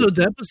like episode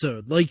to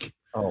episode. Like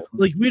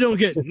we don't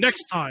get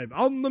next time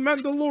on the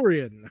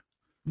Mandalorian.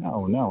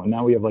 No, and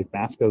now we have like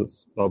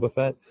Maska's Boba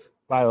Fett.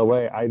 By the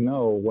way, I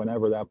know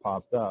whenever that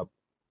popped up,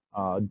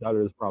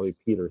 Dutter's probably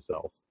peed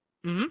herself.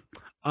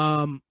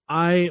 Mm-hmm.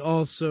 I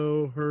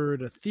also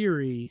heard a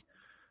theory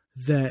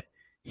that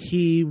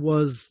he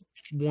was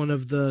one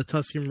of the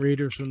Tusken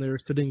Raiders when they were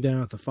sitting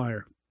down at the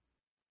fire.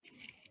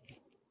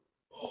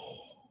 Oh,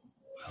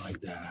 I like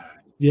that.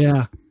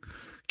 Yeah,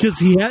 because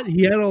he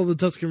had all the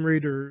Tusken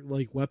Raider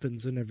like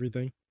weapons and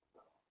everything.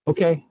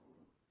 Okay,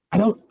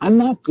 I'm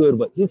not good,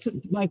 but this is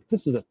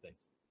the thing.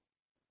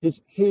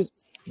 Here's the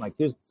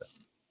thing.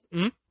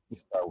 Mm-hmm.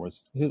 Star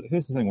Wars.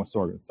 Here's the thing with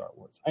Sorg and Star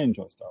Wars. I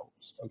enjoy Star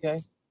Wars.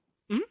 Okay.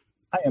 Mm-hmm.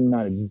 I am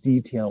not a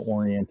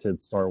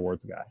detail-oriented Star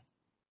Wars guy.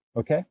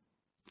 Okay.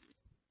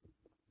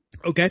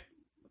 Okay.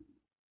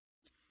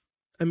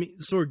 I mean,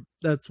 Sorg,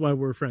 that's why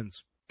we're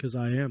friends, because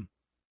I am.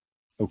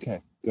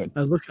 Okay, good.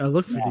 I look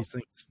for these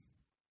things.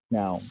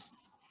 Now, do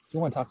you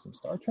want to talk some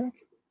Star Trek?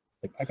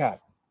 Like,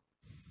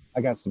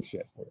 I got some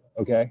shit for you.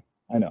 Okay,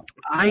 I know.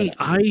 I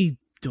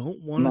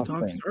don't want to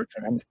talk Star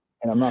Trek,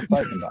 and I'm not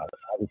fighting about it.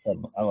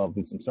 I love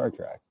me some Star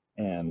Trek,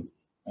 and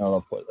I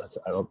love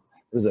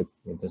there's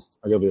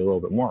arguably a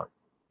little bit more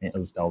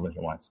as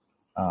television wise,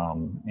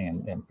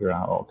 and figuring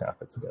out all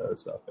Catholics together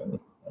stuff and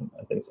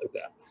things like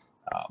that.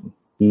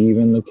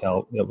 Even the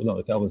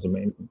Kelvin's the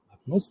main.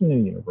 What's the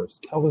new universe?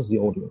 Kelvin's the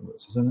old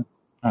universe, isn't it?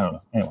 I don't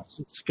know.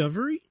 Anyways,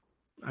 Discovery?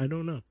 I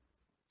don't know.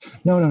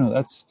 No.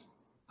 That's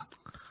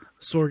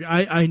Sorg.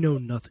 I know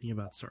nothing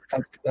about Star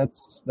Trek.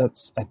 That's.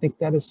 I think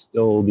that is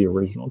still the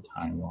original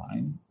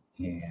timeline,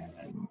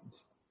 and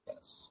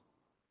yes.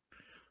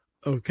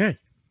 Okay.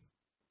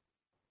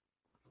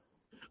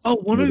 Oh,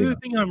 one other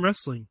thing on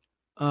wrestling.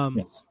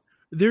 Yes.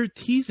 They're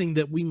teasing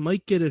that we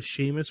might get a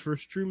Sheamus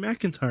versus Drew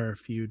McIntyre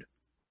feud,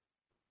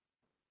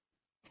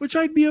 which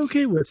I'd be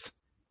okay with.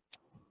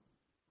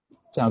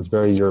 Sounds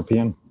very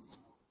European.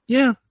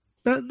 Yeah,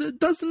 that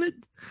doesn't it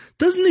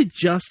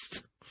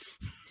just?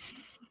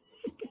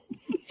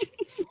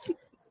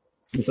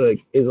 It's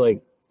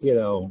like you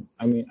know.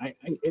 I mean,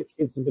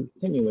 it's a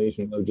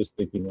continuation of just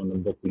thinking when the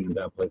book in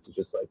that place is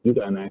just like you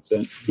got an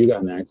accent.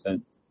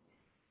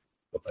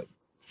 But like,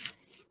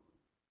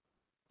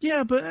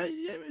 yeah, but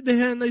they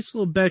had a nice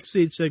little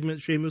backstage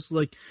segment. Sheamus was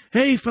like,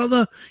 "Hey,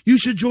 fella, you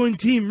should join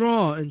Team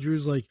Raw," and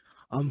Drew's like,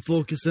 "I'm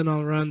focusing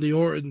on Randy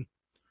Orton."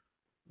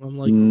 I'm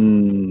like,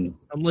 and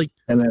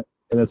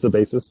that's the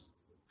basis.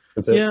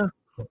 That's it. Yeah,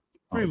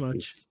 pretty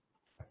much.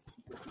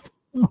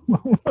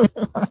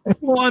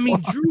 Well, I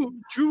mean,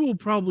 Drew will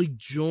probably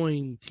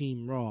join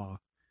Team Raw,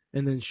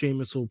 and then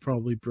Sheamus will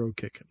probably bro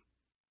kick him.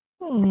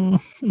 I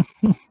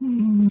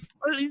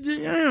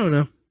don't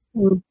know.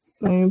 The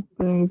same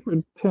thing for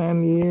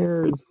 10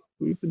 years.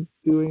 We've been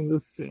doing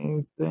the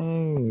same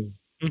thing.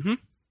 Mm-hmm.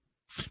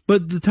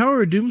 But the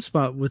Tower of Doom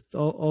spot with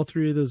all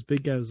three of those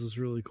big guys is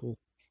really cool.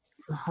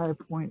 The high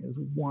point is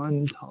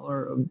one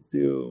Tower of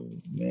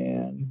Doom,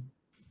 man.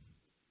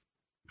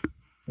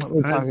 Let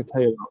me tell you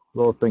about a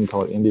little thing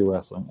called indie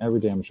wrestling. Every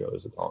damn show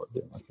is a Tower of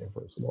Doom. Okay,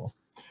 first of all.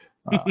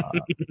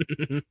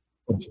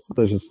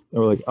 They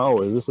were like,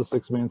 oh, is this a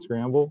 6-man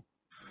scramble?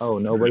 Oh,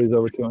 nobody's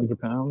over 200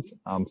 pounds?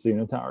 I'm seeing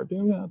a Tower of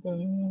Doom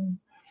happen.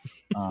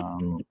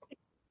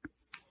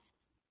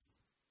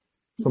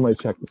 Somebody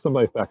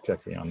fact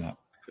check me on that.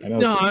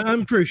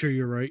 I'm pretty sure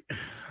you're right.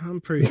 I'm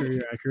pretty sure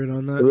you're accurate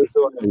on that.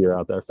 You're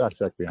out there. Fact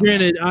check me on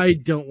Granted, that. I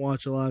don't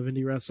watch a lot of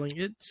indie wrestling.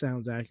 It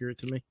sounds accurate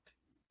to me.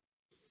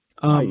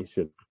 You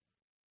should.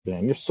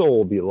 Man, your soul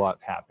will be a lot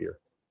happier.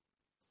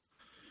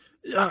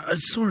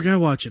 Sorg, I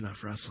watch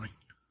enough wrestling.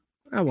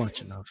 I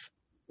watch enough.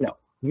 No,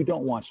 you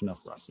don't watch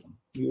enough wrestling.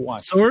 You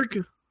watch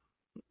Sorg?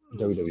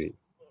 WWE.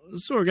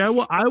 Sorg,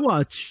 I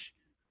watch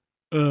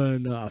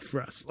enough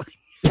wrestling.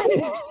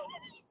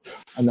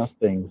 Enough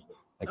things.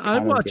 I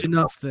watch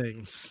enough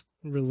things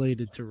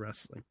related to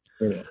wrestling.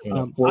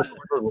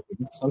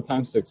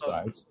 Sometimes 6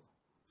 sides.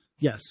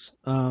 Yes.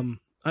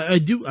 I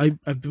do.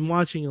 I've been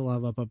watching a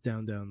lot of Up,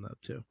 Down, Down, though,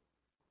 too.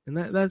 And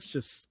that's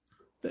just...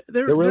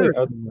 They're really...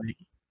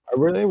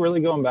 Are they really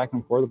going back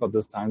and forth about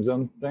this time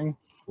zone thing?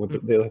 With the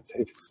daylight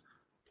savings?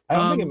 I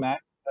don't think it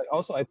matters.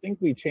 Also, I think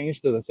we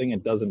changed to the thing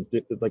it doesn't...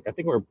 I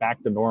think we're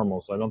back to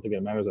normal, so I don't think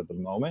it matters at the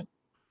moment.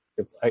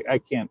 I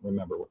can't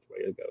remember which way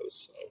it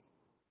goes, so...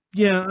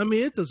 Yeah, I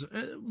mean, it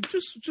doesn't.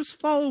 Just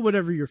follow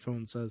whatever your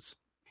phone says.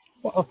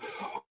 Well,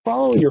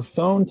 follow your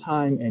phone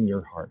time and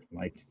your heart,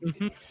 Mike.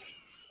 Mm-hmm.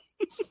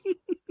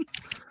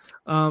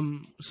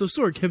 So,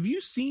 Sorg, have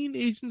you seen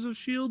Agents of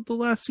S.H.I.E.L.D. the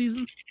last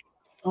season?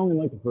 Only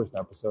like the first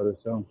episode or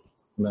so.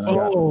 And then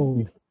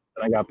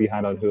I got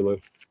behind on Hulu.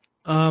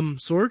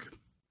 Sorg?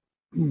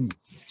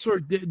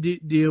 Sorg, do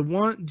you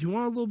want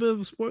a little bit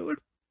of a spoiler?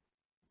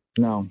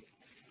 No.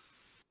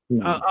 All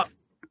right,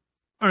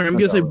 I'm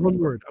going to say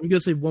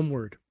one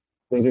word.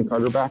 Agent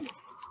Carter back?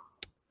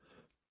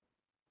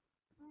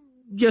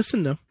 Yes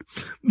and no.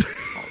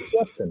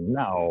 Yes and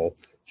no.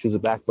 She's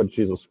back, but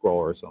she's a scroll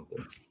or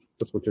something.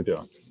 That's what you're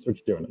doing. That's what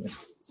you're doing to me.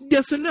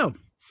 Yes and no.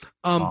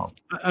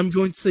 I'm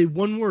going to say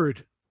one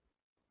word.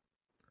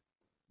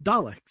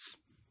 Daleks.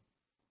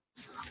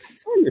 I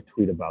saw your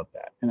tweet about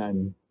that, and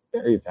I'm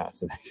very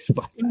fascinated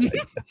by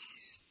that.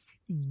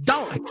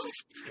 Daleks.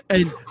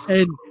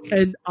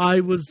 And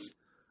I was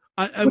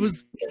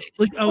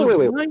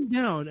lying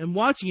down and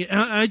watching it, and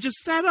I just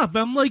sat up.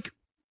 I'm like,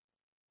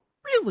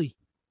 really?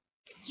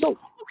 So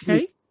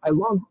okay. I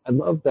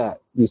love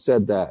that you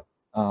said that.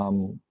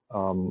 Agents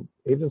of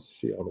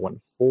S.H.I.E.L.D. went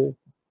full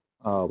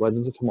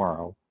Legends of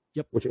Tomorrow.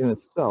 Yep. Which in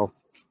itself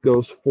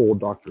goes full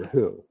Doctor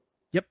Who.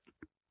 Yep.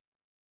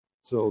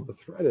 So the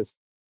thread is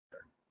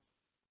there.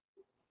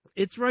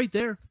 It's right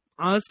there.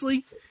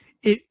 Honestly,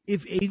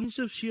 if Agents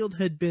of S.H.I.E.L.D.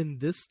 had been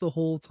this the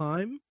whole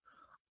time,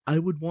 I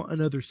would want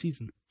another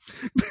season.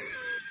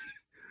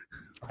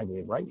 I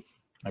mean, right?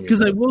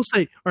 Because I will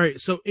say, all right,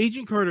 so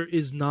Agent Carter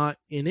is not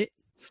in it,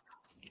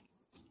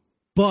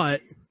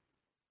 but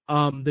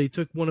they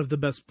took one of the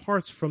best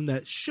parts from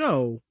that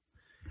show,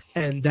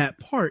 and that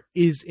part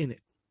is in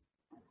it.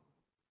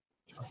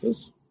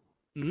 Jarvis?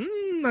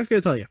 Not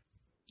going to tell you.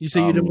 You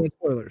say you didn't want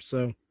spoilers,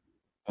 so.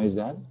 Is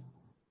that?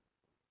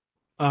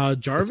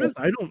 Jarvis?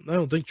 I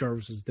don't think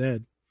Jarvis is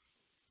dead.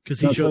 Because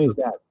he showed. He's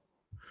dead.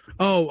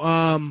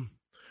 Oh,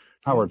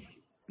 Howard.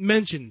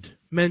 Mentioned,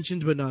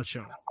 but not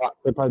shown.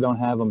 They probably don't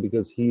have him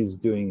because he's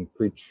doing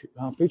Preacher.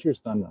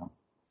 Preacher's done now,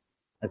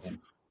 I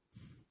think.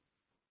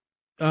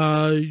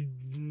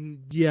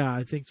 Yeah,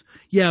 I think so.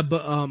 Yeah,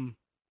 but all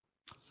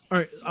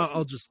right,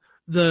 I'll just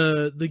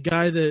the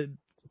guy that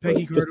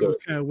Peggy Carter was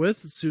kind of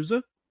with,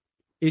 Sousa,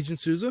 Agent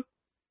Sousa.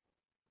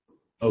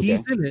 Okay.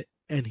 He's in it,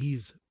 and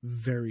he's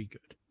very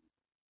good.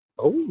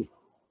 Oh,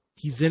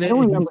 he's in it.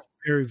 And he's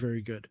very,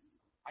 very good.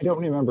 I don't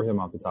remember him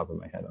off the top of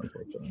my head,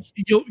 unfortunately.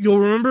 You'll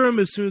remember him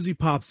as soon as he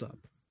pops up.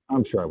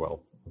 I'm sure I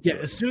will.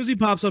 As soon as he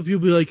pops up, you'll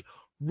be like,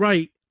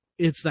 right,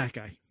 it's that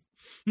guy.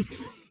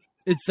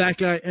 It's that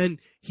guy, and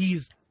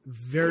he's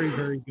very,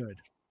 very good.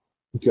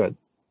 Good.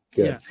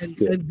 Yeah, and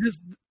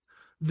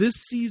this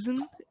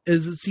season,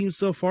 as it seems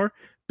so far,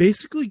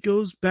 basically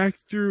goes back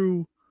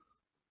through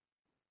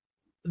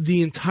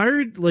the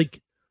entire,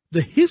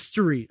 the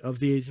history of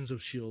the Agents of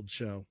S.H.I.E.L.D.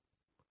 show.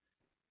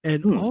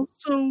 And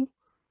also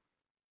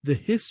the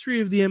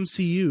history of the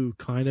MCU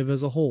kind of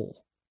as a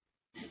whole.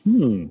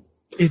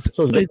 It's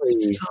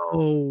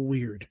so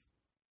weird.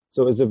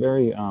 So is it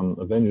very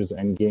Avengers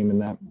Endgame in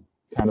that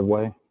kind of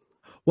way?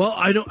 Well,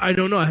 I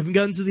don't know. I haven't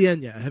gotten to the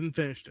end yet. I haven't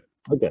finished it.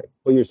 Okay,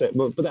 well you're saying,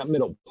 but that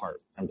middle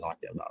part I'm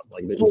talking about,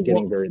 like it's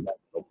getting very that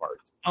middle part.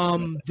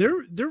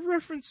 They're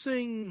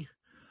referencing,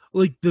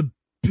 like, the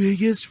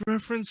biggest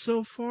reference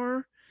so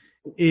far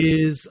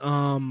is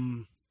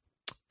from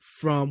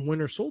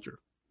Winter Soldier.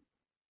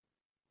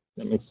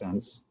 That makes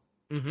sense.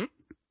 Mm-hmm.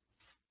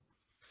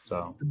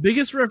 So the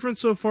biggest reference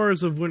so far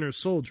is of Winter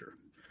Soldier,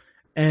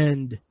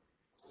 and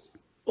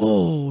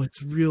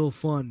it's real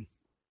fun.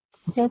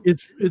 Okay.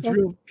 It's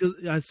real. Cause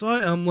I saw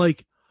it. I'm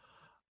like,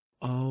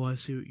 oh, I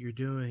see what you're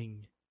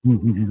doing.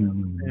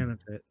 I'm a fan of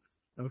it.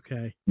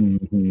 Okay.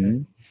 Mm-hmm.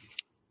 Okay.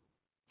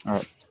 All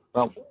right.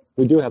 Well,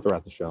 we do have to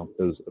wrap the show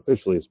because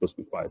officially it's supposed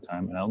to be quiet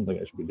time, and I don't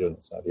think I should be doing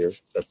this out here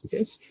if that's the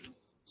case.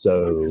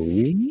 So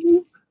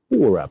we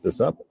will wrap this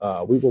up.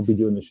 We will be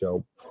doing the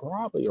show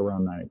probably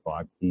around 9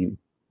 o'clock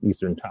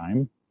Eastern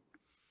time.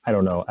 I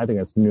don't know. I think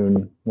it's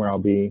noon where I'll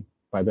be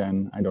by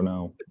then. I don't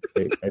know.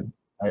 I'm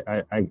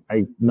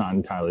not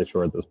entirely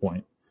sure at this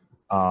point.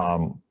 I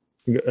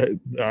feel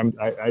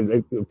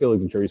like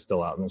the jury's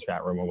still out in the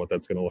chat room on what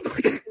that's going to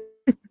look like.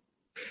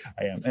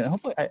 I am, and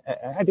hopefully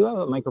I do have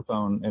a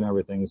microphone and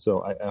everything,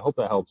 so I hope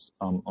that helps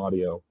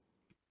audio.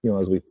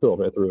 As we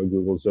filter it through a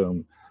Google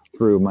Zoom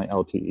through my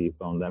LTE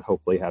phone that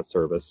hopefully has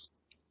service.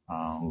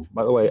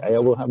 By the way, I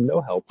will have no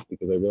help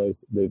because I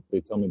realized they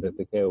tell me that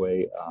the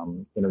KOA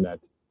internet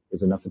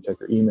is enough to check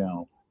your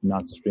email,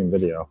 not to stream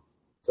video.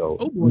 So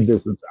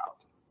this is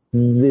out.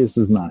 This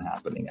is not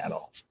happening at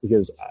all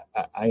because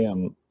I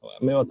am.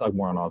 Maybe I'll talk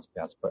more on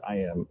Ozcast, but I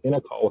am in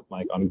a call with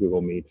Mike on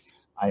Google Meet.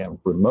 I am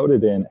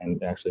remoted in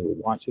and actually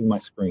watching my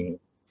screen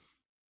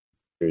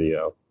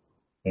video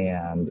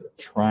and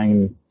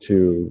trying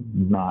to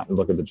not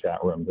look at the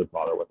chat room to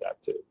bother with that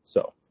too.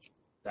 So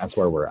that's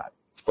where we're at.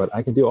 But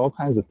I can do all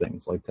kinds of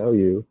things, like tell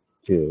you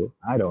to,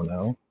 I don't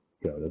know,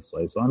 go to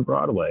Slice on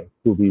Broadway.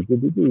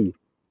 Boo-bee-boo-boo-boo.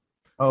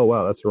 Oh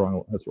wow, that's the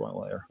wrong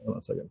layer. Hold on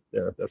a second.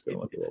 There, that's gonna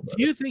look a little better.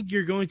 Do you think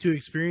you're going to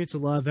experience a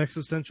lot of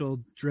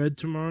existential dread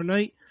tomorrow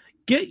night?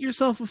 Get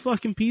yourself a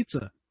fucking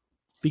pizza.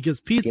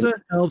 Because pizza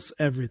helps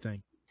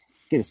everything.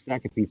 Get a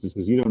stack of pizzas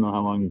because you don't know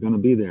how long you're gonna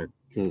be there.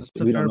 Because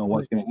we don't know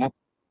what's gonna happen.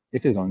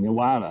 It could go and get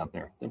wild out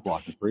there. They're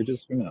blocking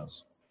bridges, who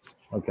knows?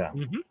 Okay.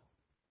 Mm-hmm.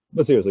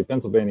 But seriously,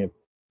 Pennsylvania,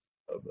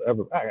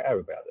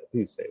 everybody,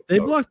 please safe. They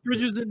blocked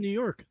bridges in New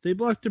York. They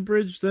blocked a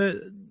bridge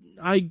that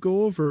I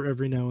go over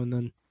every now and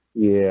then.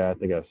 Yeah, I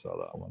think I saw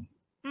that one.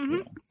 Mm-hmm.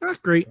 Yeah.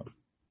 Not great.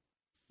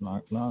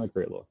 Not a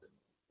great look.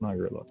 Not a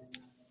great look.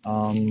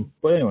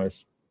 But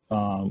anyways,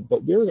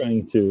 but we're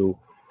going to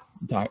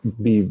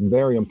be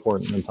very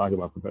important and talk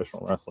about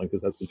professional wrestling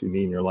because that's what you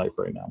need in your life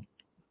right now.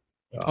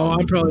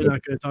 I'm probably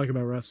not going to talk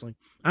about wrestling.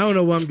 I don't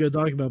know what I'm going to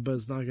talk about, but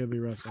it's not going to be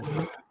wrestling.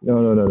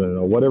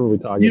 No. Whatever we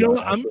talk about. You know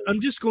what? I'm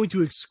just going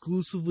to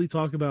exclusively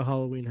talk about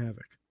Halloween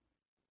Havoc.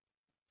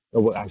 Oh,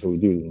 well, actually, we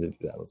do need to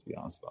do that. Let's be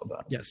honest about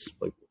that. Yes.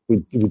 Like we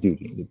do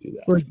need to do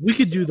that. Like we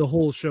could do the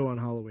whole show on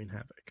Halloween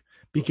Havoc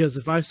because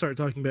if I start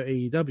talking about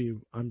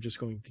AEW, I'm just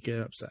going to get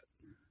upset.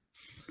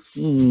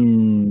 It's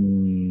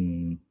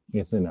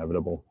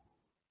inevitable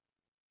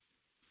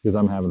because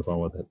I'm having fun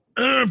with it.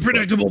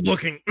 Predictable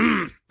booking.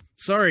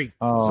 Sorry.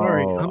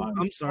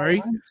 I'm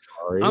sorry.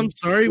 I'm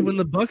sorry. When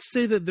the Bucks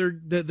say that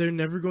they're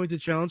never going to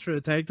challenge for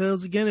the tag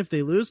titles again if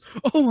they lose,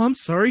 I'm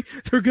sorry.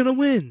 They're gonna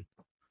win.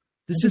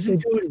 This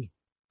isn't Cody.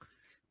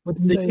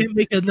 They can't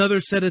make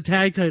another set of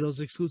tag titles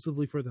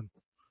exclusively for them.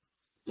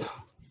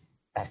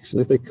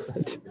 Actually, they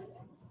could.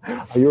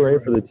 Are you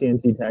ready for the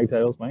TNT tag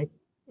titles, Mike?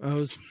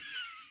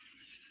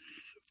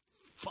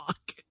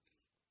 Fuck.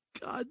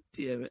 God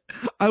damn it.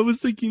 I was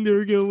thinking they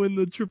were going to win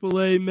the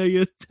AAA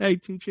Mega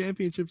Tag Team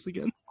Championships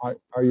again.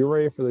 Are you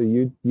ready for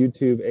the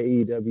YouTube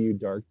AEW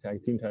Dark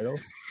Tag Team titles?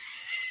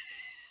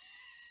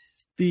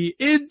 The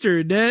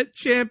Internet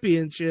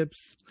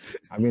Championships.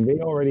 I mean, they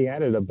already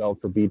added a belt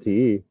for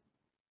BTE.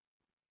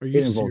 Are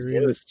you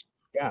serious?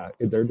 Yeah,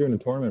 they're doing a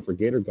tournament for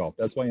Gator Golf.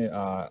 That's why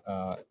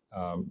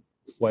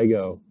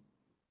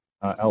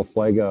El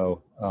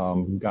Fuego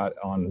got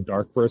on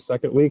Dark for a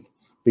second week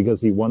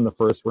because he won the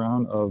first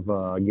round of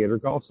Gator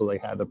Golf, so they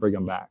had to bring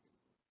him back.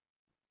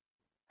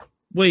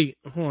 Wait,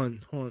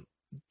 hold on.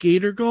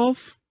 Gator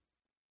Golf?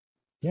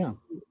 Yeah.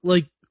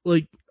 Like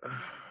I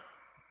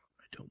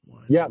don't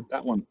want. Yeah,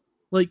 that one.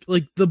 Like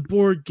the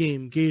board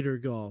game Gator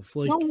Golf.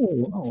 Like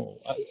no,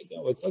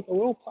 it's like a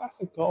little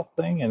plastic golf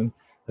thing, and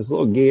there's a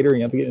little gator, and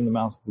you have to get in the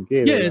mouth of the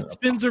gator. Yeah, it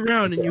spins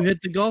around, and you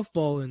hit the golf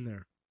ball in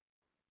there.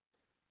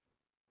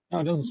 No,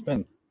 it doesn't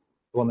spin.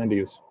 The one they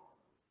use.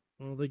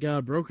 Well, they got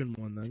a broken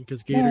one then,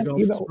 because Gator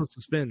Golf is supposed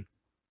to spin.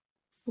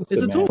 It's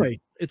a toy.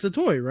 It's a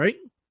toy, right?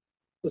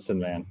 Listen,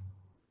 man.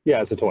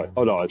 Yeah, it's a toy.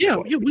 Oh no, it's a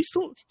toy. Yeah. We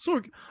still.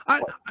 Sorg,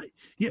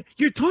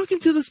 you're talking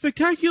to the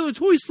spectacular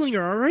toy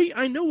slinger. All right,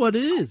 I know what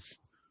it is.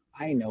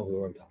 I know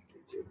who I'm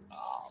talking to.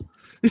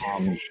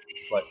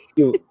 But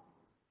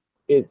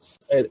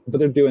but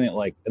they're doing it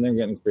and they're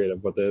getting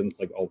creative, but then it's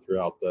like all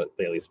throughout the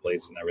Daly's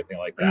Place and everything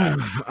like that.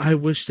 I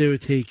wish they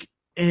would take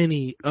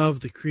any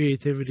of the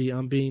creativity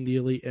on Being the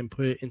Elite and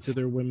put it into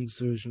their women's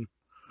division.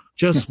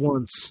 Just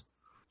once.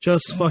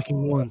 Just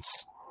fucking once.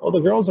 Well, the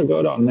girls are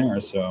good on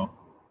there, so.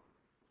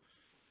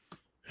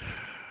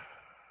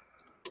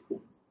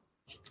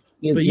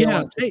 But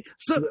yeah, hey,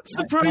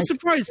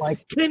 surprise!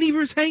 Like, Kenny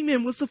versus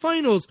Hangman. What's the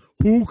finals?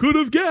 Who could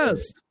have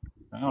guessed?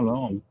 I don't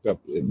know.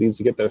 It needs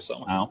to get there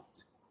somehow.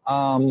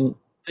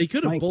 They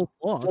could have both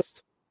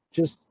lost.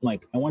 Just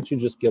Mike, I want you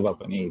to just give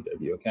up on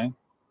AEW, okay?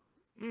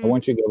 I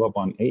want you to give up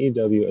on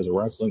AEW as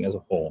wrestling as a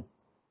whole.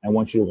 I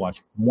want you to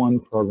watch one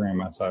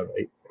program outside of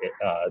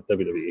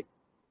WWE.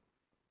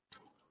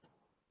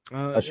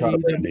 A shot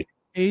of brandy.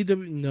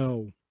 AEW,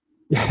 no.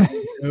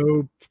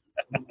 Nope.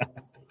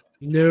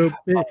 Nope.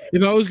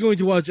 If I was going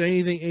to watch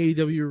anything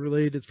AEW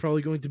related, it's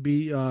probably going to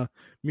be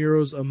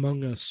Miro's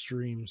Among Us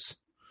streams.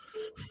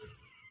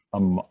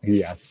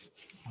 Yes,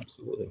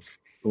 absolutely.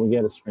 Can we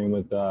get a stream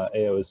with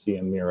AOC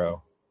and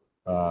Miro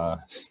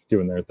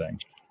doing their thing?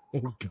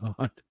 Oh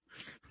God,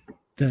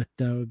 that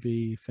would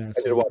be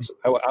fascinating.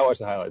 I watched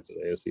the highlights of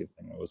the AOC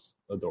thing. It was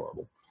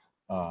adorable.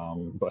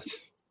 But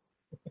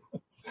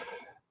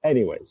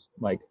anyways,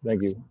 Mike,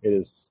 thank you.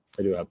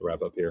 I do have to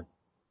wrap up here.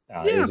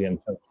 Yeah.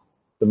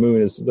 The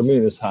moon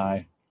is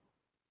high.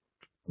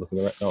 Looking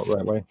the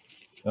right way.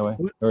 That way.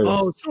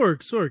 Oh,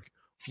 Sorg.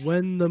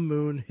 When the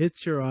moon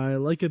hits your eye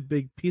like a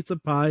big pizza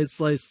pie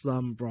slice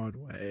on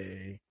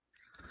Broadway.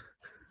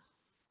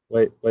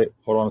 Wait.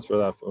 Hold on for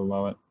that for a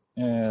moment.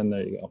 And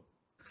there you go.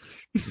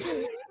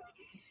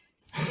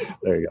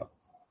 There you go.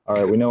 All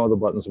right, we know how the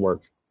buttons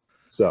work.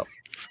 So.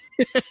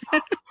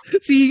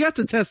 See, you got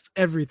to test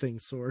everything,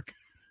 Sorg.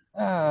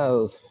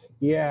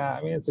 Yeah,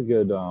 I mean, it's a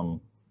good,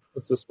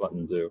 what's this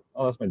button do?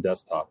 Oh, that's my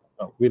desktop.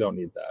 Oh, we don't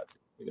need that.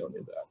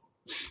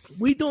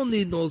 We don't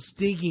need no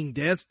stinking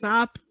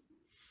desktop.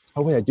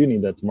 Oh, wait, I do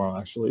need that tomorrow,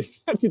 actually.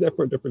 I need that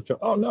for a different show.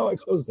 Oh, no, I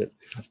closed it.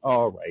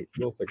 All right,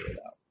 we'll figure it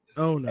out.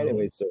 Oh, no.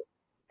 Anyway, sir.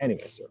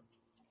 Thank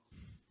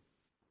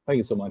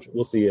you so much.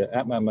 We'll see you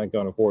at my mic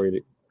on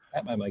 480,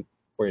 at my mic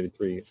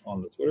 483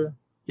 on the Twitter.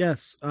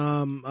 Yes.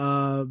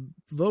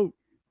 Vote.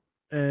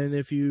 And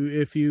if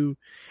you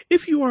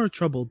are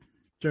troubled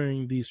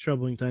during these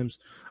troubling times,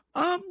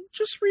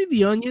 just read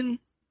The Onion,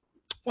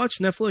 watch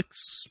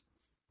Netflix,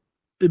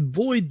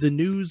 avoid the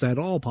news at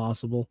all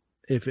possible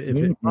if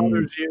it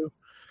bothers you.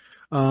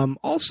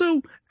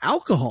 Also,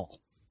 alcohol.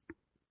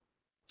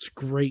 It's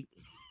great.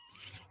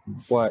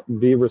 But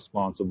be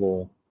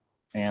responsible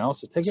and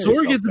also take it.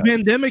 Sorg, it's a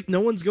pandemic.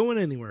 No one's going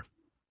anywhere.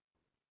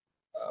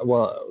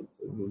 Well,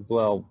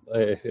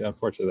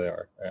 unfortunately they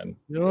are. And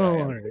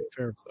all right,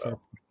 fair.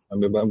 I'm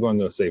going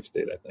to a safe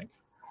state, I think.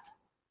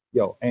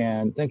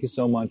 And thank you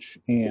so much.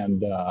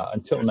 And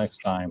until next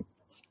time,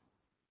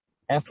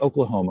 F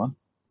Oklahoma.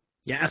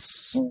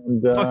 Yes.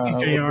 And,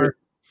 fuck you, JR.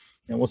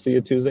 And we'll see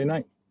you Tuesday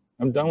night.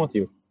 I'm done with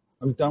you,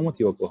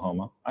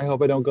 Oklahoma. I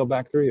hope I don't go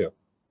back through you.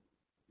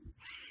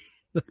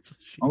 That's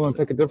what I'm going to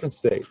pick a different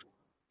state.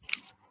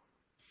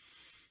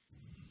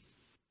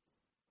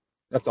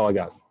 That's all I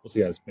got. We'll see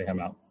you guys. Mayhem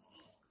out.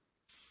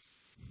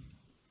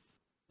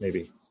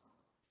 Maybe.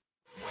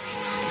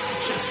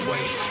 Just wait.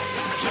 Wait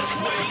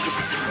for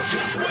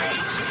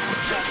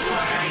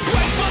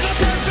the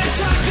perfect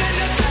time, then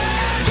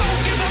attack. Don't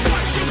give up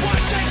what you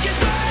want, take it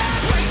back.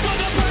 Wait for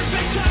the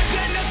perfect time,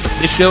 then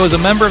attack. This show is a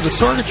member of the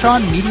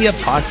Sorgatron Media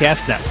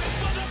Podcast Network.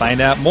 Find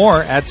out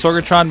more at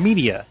Sorgatron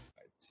Media.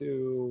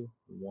 2,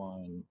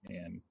 1,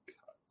 and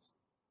cut.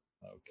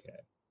 Okay.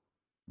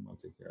 I'm going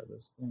to take care of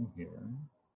this thing here.